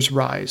Hitler's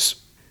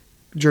rise.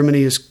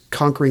 Germany is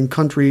conquering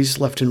countries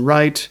left and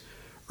right.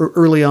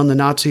 Early on, the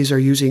Nazis are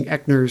using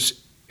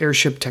Echner's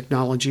airship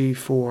technology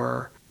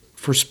for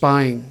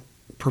spying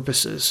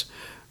purposes.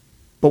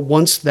 But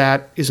once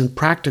that isn't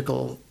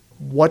practical,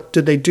 what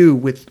did they do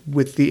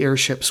with the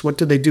airships? What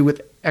did they do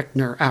with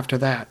Echner after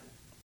that?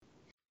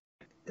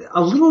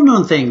 A little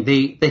known thing,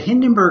 the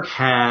Hindenburg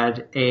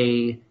had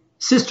a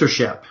sister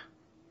ship.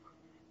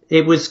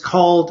 It was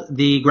called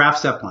the Graf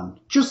Zeppelin.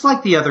 Just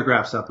like the other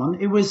Graf Zeppelin,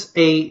 it was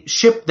a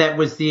ship that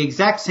was the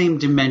exact same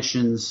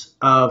dimensions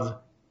of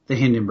the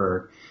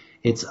Hindenburg.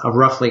 It's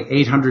roughly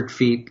 800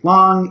 feet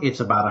long. It's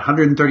about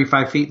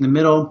 135 feet in the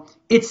middle.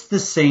 It's the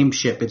same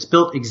ship. It's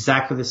built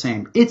exactly the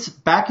same. It's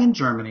back in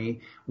Germany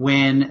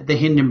when the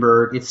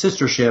Hindenburg, its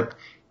sister ship,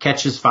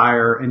 catches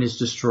fire and is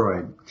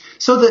destroyed.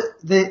 So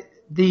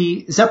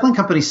the Zeppelin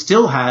company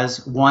still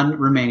has one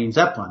remaining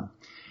Zeppelin.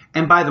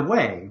 And by the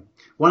way,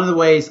 one of the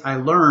ways I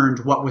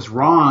learned what was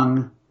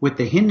wrong with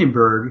the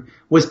Hindenburg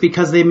was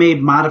because they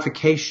made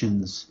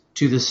modifications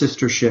to the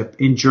sister ship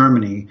in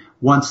Germany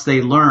once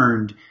they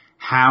learned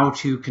how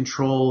to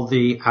control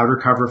the outer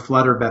cover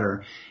flutter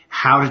better,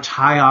 how to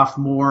tie off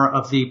more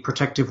of the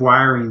protective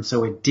wiring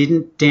so it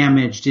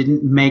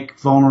didn't make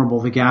vulnerable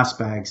the gas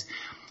bags.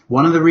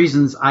 One of the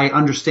reasons I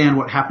understand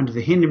what happened to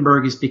the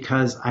Hindenburg is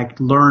because I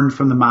learned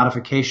from the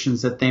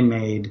modifications that they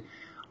made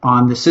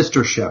on the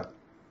sister ship.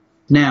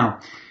 Now,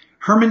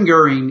 Hermann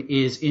Goering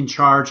is in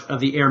charge of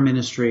the air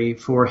ministry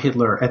for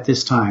Hitler at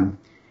this time.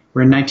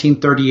 We're in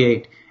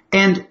 1938.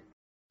 And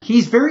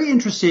he's very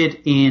interested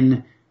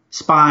in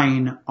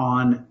spying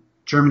on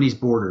Germany's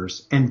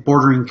borders and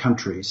bordering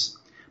countries.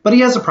 But he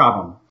has a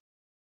problem.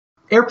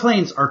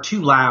 Airplanes are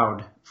too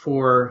loud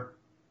for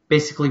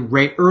basically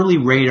early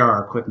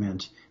radar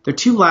equipment. They're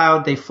too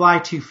loud. They fly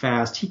too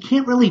fast. He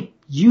can't really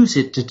use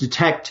it to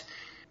detect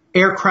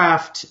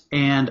aircraft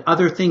and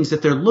other things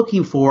that they're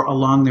looking for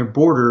along their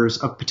borders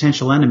of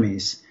potential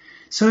enemies.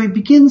 So he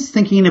begins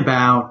thinking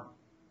about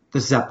the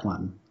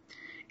Zeppelin.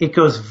 It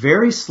goes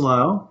very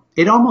slow.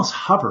 It almost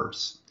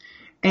hovers.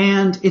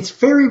 And it's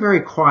very, very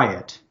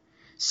quiet.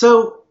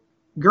 So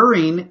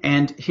Goering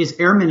and his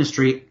air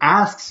ministry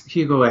asks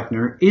Hugo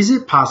Echner, is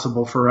it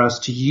possible for us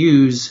to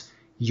use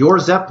your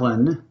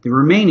Zeppelin, the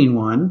remaining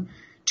one,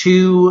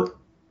 to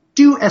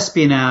do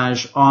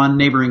espionage on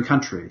neighboring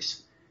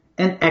countries?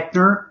 And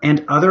Echner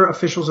and other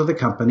officials of the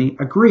company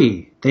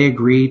agree. They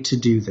agree to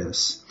do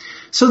this.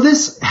 So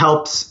this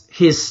helps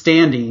his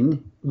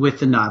standing with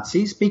the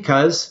Nazis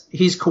because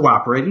he's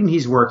cooperating,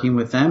 he's working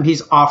with them.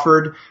 He's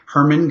offered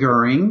Hermann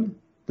Goering,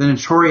 the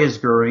notorious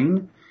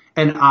Goering,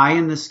 an eye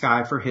in the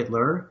sky for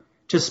Hitler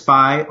to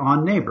spy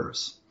on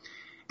neighbors.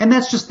 And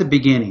that's just the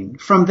beginning.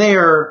 From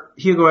there,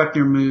 Hugo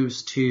Echner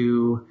moves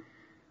to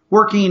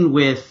working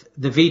with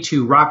the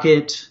V-2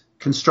 rocket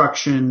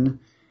construction,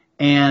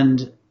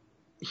 and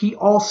he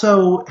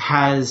also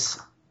has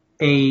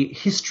a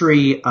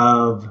history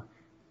of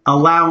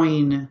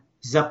allowing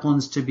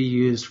Zeppelins to be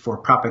used for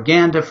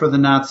propaganda for the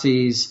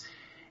Nazis.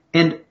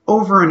 And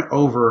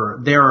over,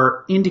 there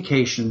are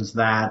indications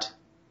that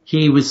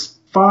he was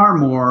far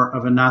more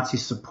of a Nazi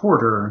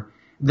supporter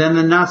than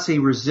the Nazi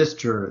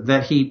resistor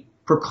that he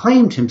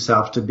proclaimed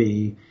himself to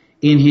be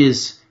in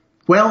his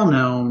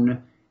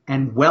well-known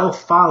and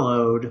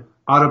well-followed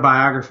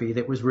autobiography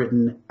that was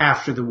written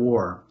after the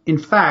war. In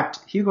fact,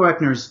 Hugo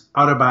Echner's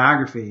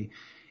autobiography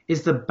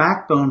is the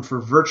backbone for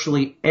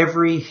virtually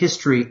every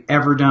history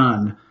ever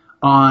done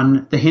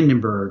on the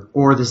Hindenburg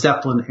or the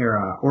Zeppelin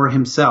era or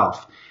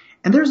himself.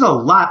 And there's a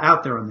lot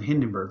out there on the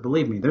Hindenburg,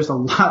 believe me. There's a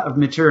lot of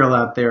material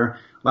out there,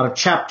 a lot of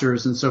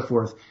chapters and so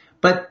forth.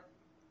 But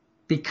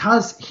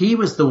because he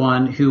was the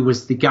one who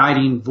was the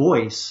guiding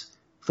voice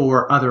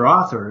for other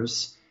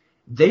authors,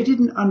 they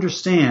didn't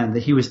understand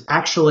that he was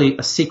actually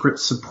a secret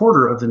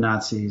supporter of the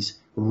Nazis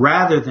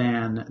rather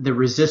than the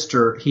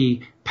resistor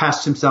he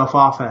passed himself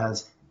off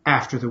as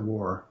after the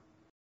war.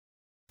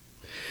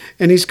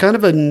 And he's kind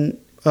of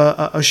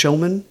a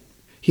showman.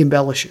 He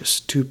embellishes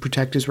to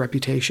protect his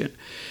reputation.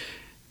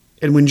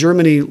 And when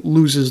Germany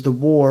loses the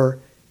war,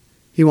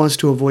 he wants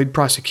to avoid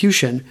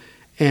prosecution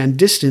and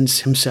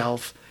distance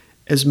himself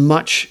as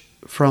much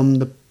from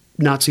the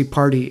Nazi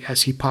party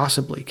as he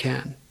possibly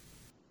can.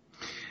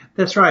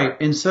 That's right.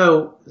 And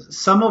so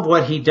some of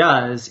what he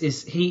does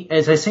is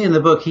as I say in the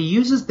book, he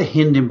uses the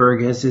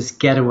Hindenburg as his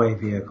getaway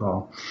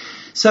vehicle.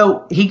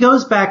 So he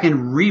goes back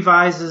and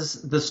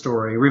revises the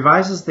story,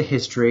 revises the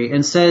history,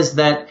 and says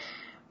that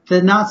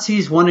the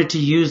Nazis wanted to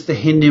use the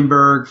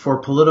Hindenburg for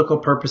political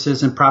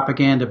purposes and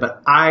propaganda,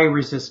 but I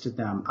resisted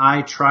them.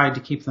 I tried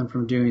to keep them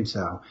from doing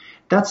so.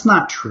 That's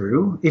not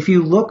true. If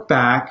you look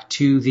back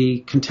to the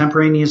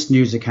contemporaneous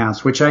news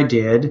accounts, which I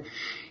did,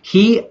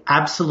 he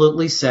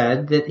absolutely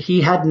said that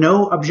he had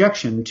no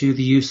objection to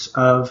the use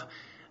of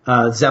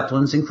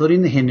Zeppelins,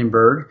 including the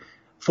Hindenburg,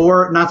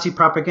 for Nazi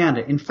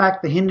propaganda. In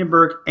fact, the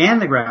Hindenburg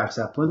and the Graf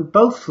Zeppelin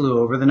both flew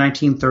over the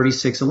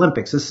 1936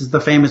 Olympics. This is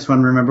the famous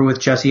one, remember, with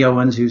Jesse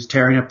Owens, who's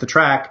tearing up the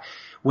track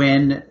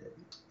when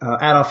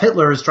Adolf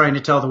Hitler is trying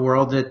to tell the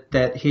world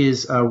that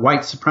his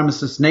white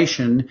supremacist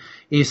nation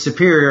is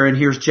superior. And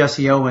here's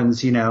Jesse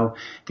Owens, you know,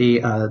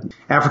 the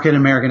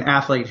African-American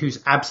athlete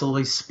who's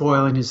absolutely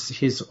spoiling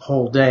his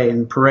whole day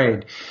and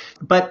parade.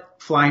 But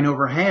flying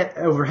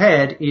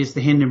overhead is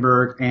the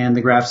Hindenburg and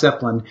the Graf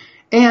Zeppelin.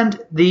 And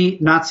the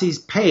Nazis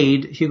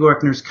paid Hugo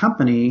Echner's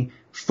company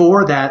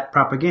for that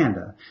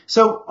propaganda.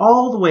 So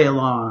all the way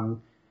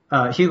along,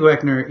 Hugo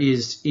Echner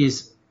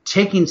is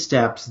taking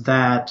steps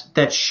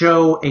that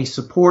show a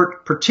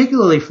support,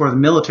 particularly for the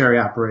military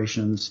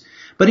operations,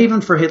 but even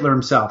for Hitler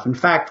himself. In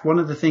fact, one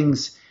of the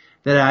things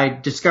that I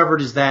discovered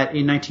is that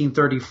in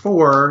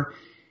 1934,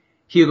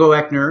 Hugo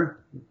Echner,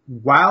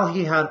 while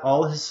he had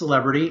all his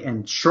celebrity,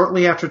 and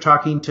shortly after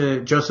talking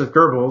to Joseph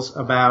Goebbels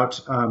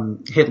about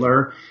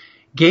Hitler,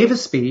 gave a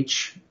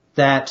speech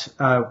that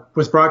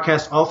was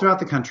broadcast all throughout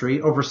the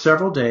country over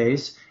several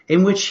days,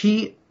 in which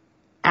he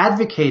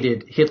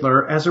advocated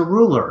Hitler as a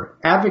ruler,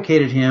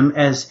 advocated him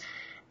as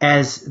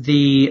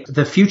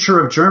the future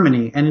of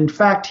Germany. And in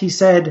fact, he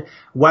said,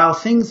 while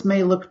things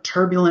may look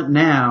turbulent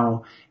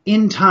now,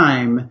 in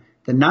time,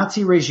 the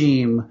Nazi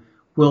regime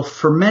will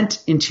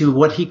ferment into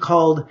what he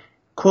called,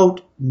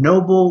 quote,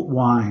 noble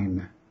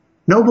wine.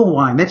 Noble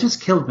wine. That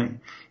just killed me.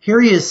 Here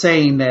he is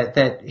saying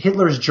that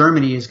Hitler's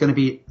Germany is going to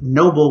be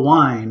noble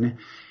wine.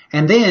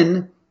 And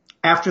then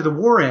after the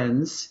war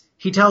ends,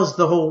 he tells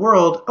the whole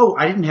world, oh,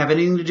 I didn't have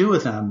anything to do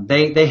with them.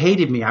 They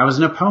hated me. I was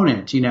an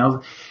opponent. You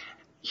know,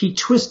 he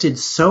twisted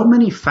so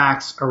many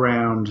facts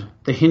around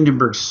the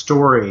Hindenburg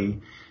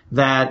story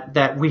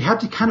that we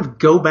had to kind of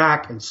go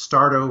back and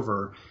start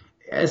over.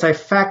 As I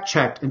fact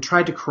checked and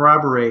tried to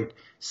corroborate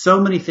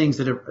so many things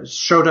that have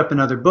showed up in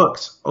other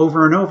books,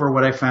 over and over,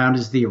 what I found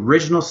is the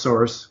original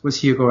source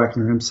was Hugo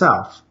Echner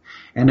himself.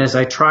 And as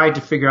I tried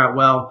to figure out,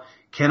 well,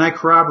 can I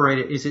corroborate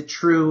it? Is it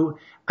true?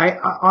 I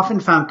often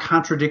found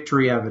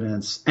contradictory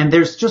evidence. And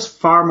there's just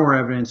far more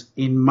evidence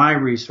in my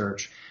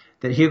research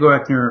that Hugo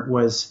Echner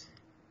was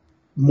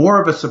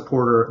more of a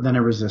supporter than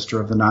a resistor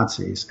of the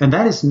Nazis. And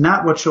that is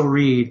not what you'll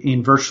read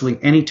in virtually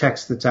any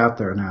text that's out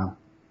there now.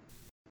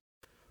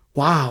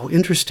 Wow,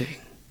 interesting.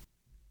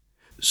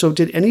 So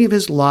did any of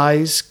his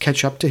lies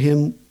catch up to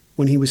him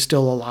when he was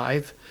still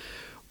alive?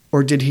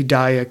 Or did he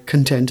die a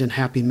content and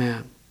happy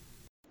man?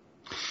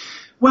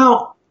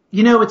 Well,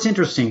 you know, it's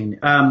interesting.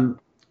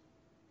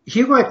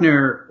 Hugo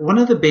Echner, one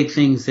of the big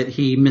things that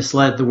he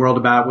misled the world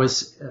about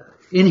was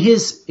in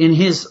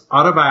his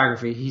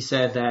autobiography, he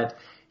said that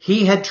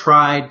he had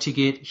tried to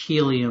get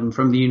helium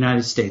from the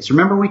United States.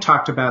 Remember, we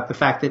talked about the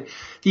fact that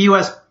the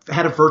U.S.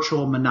 had a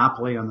virtual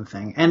monopoly on the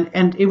thing,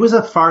 and it was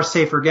a far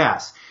safer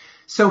gas.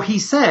 So he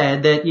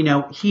said that, you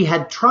know, he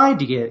had tried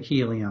to get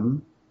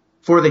helium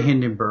for the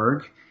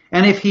Hindenburg,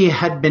 and if he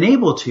had been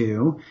able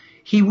to,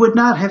 he would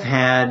not have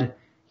had,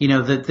 you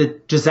know,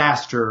 the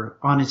disaster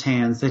on his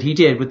hands that he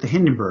did with the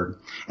Hindenburg.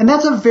 And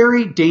that's a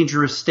very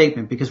dangerous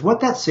statement, because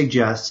what that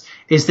suggests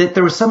is that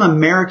there was some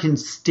American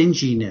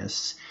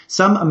stinginess,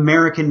 some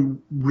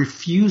American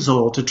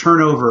refusal to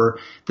turn over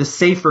the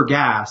safer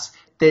gas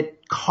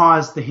that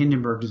caused the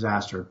Hindenburg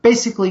disaster,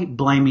 basically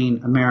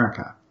blaming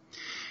America.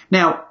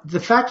 Now, the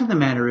fact of the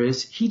matter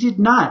is, he did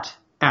not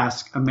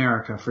ask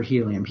America for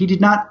helium. He did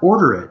not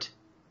order it.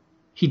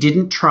 He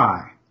didn't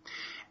try.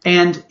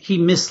 And he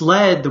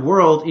misled the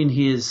world in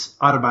his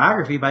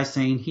autobiography by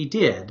saying he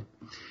did,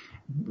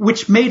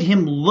 which made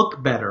him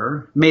look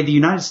better, made the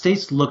United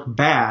States look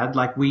bad,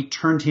 like we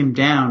turned him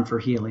down for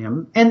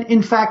helium. And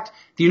in fact,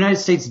 the United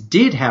States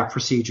did have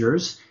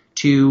procedures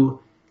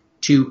to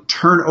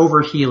turn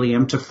over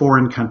helium to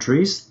foreign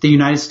countries. The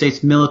United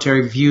States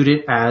military viewed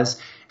it as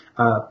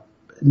a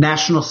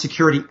national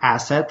security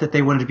asset that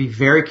they wanted to be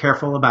very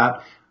careful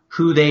about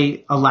who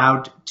they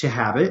allowed to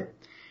have it.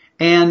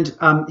 And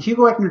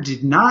Hugo Echner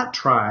did not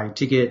try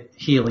to get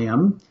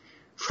helium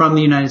from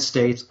the United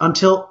States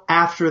until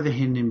after the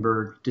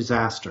Hindenburg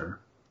disaster.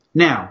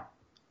 Now,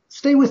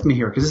 stay with me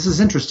here because this is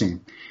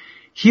interesting.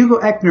 Hugo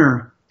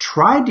Echner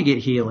tried to get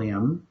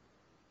helium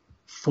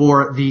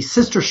for the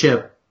sister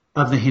ship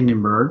of the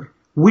Hindenburg,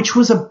 which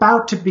was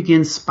about to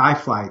begin spy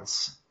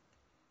flights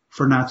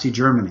for Nazi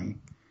Germany.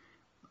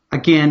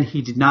 Again,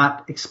 he did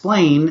not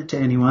explain to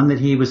anyone that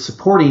he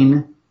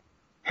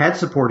had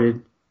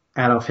supported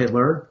Adolf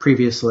Hitler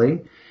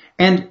previously.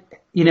 And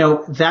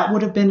that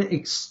would have been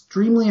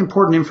extremely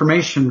important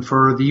information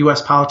for the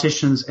U.S.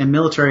 politicians and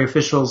military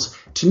officials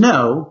to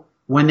know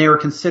when they were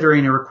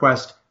considering a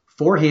request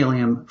for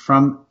helium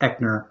from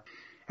Echner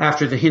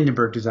after the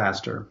Hindenburg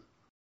disaster.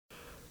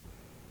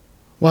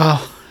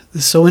 Wow,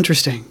 this is so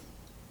interesting.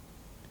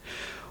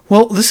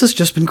 Well, this has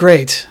just been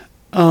great.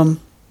 So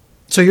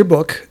your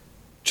book,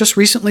 just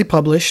recently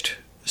published,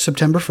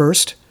 September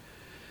 1st.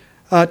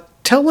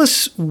 Tell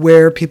us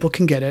where people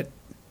can get it,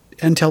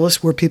 and tell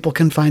us where people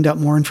can find out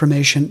more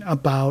information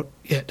about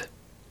it.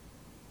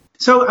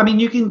 So,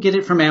 you can get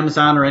it from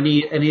Amazon or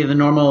any of the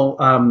normal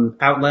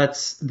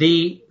outlets.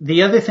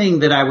 The other thing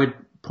that I would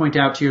point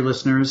out to your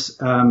listeners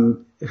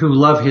who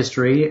love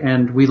history,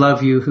 and we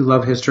love you who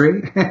love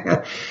history,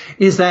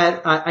 is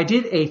that I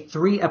did a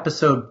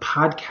 3-episode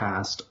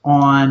podcast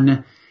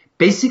on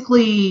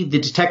basically the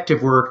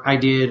detective work I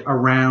did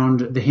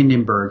around the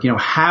Hindenburg.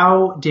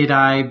 How did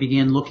I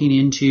begin looking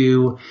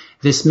into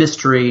this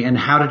mystery, and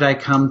how did I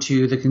come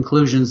to the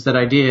conclusions that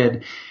I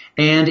did?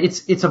 And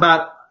it's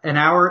about an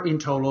hour in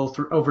total,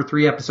 over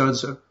 3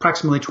 episodes,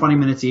 approximately 20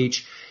 minutes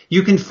each.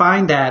 You can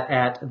find that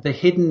at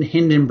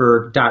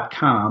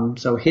thehiddenhindenburg.com,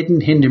 so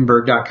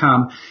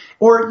hiddenhindenburg.com,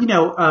 or,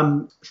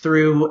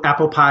 through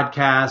Apple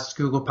Podcasts,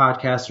 Google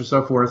Podcasts, or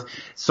so forth.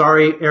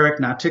 Sorry,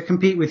 Eric, not to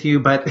compete with you,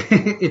 but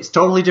it's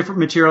totally different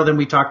material than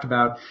we talked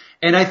about.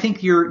 And I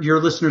think your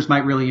listeners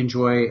might really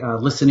enjoy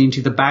listening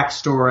to the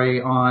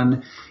backstory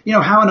on,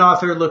 how an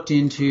author looked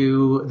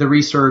into the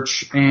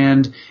research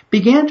and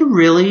began to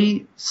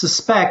really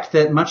suspect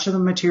that much of the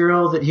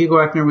material that Hugo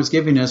Echner was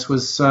giving us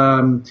was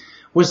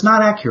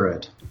not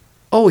accurate.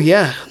 Oh,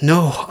 yeah.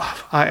 No,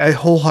 I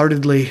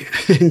wholeheartedly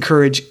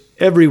encourage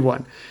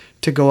everyone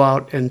to go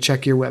out and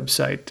check your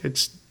website.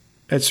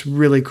 It's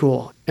really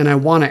cool. And I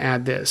want to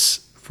add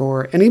this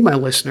for any of my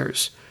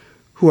listeners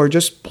who are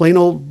just plain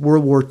old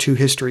World War II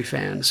history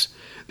fans.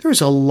 There's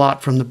a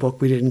lot from the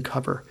book we didn't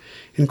cover,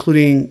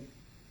 including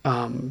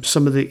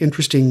some of the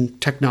interesting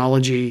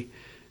technology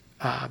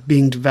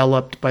being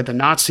developed by the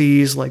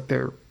Nazis, like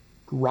their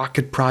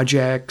rocket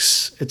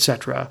projects,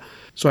 etc.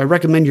 So I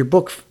recommend your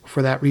book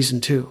for that reason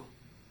too.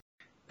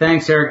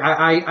 Thanks, Eric.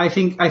 I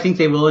think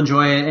they will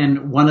enjoy it.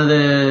 And one of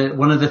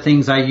the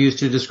things I use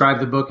to describe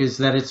the book is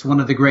that it's one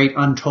of the great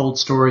untold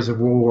stories of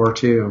World War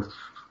II.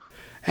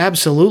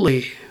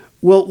 Absolutely.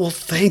 Well,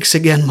 thanks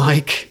again,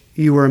 Mike.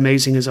 You were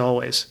amazing as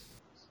always.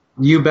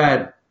 You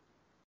bet.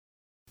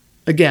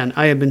 Again,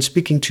 I have been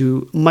speaking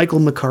to Michael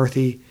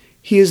McCarthy.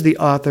 He is the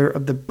author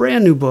of the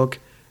brand new book,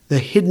 The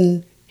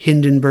Hidden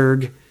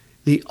Hindenburg,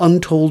 The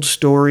Untold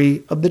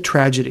Story of the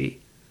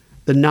Tragedy,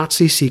 the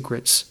Nazi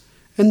Secrets,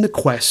 and the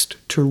Quest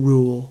to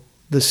Rule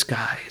the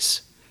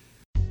Skies.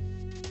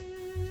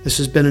 This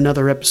has been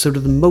another episode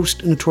of the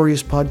Most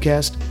Notorious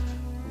Podcast,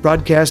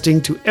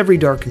 broadcasting to every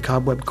dark and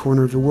cobweb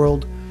corner of the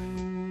world.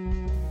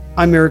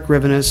 I'm Eric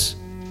Rivenes,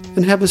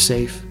 and have a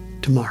safe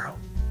tomorrow.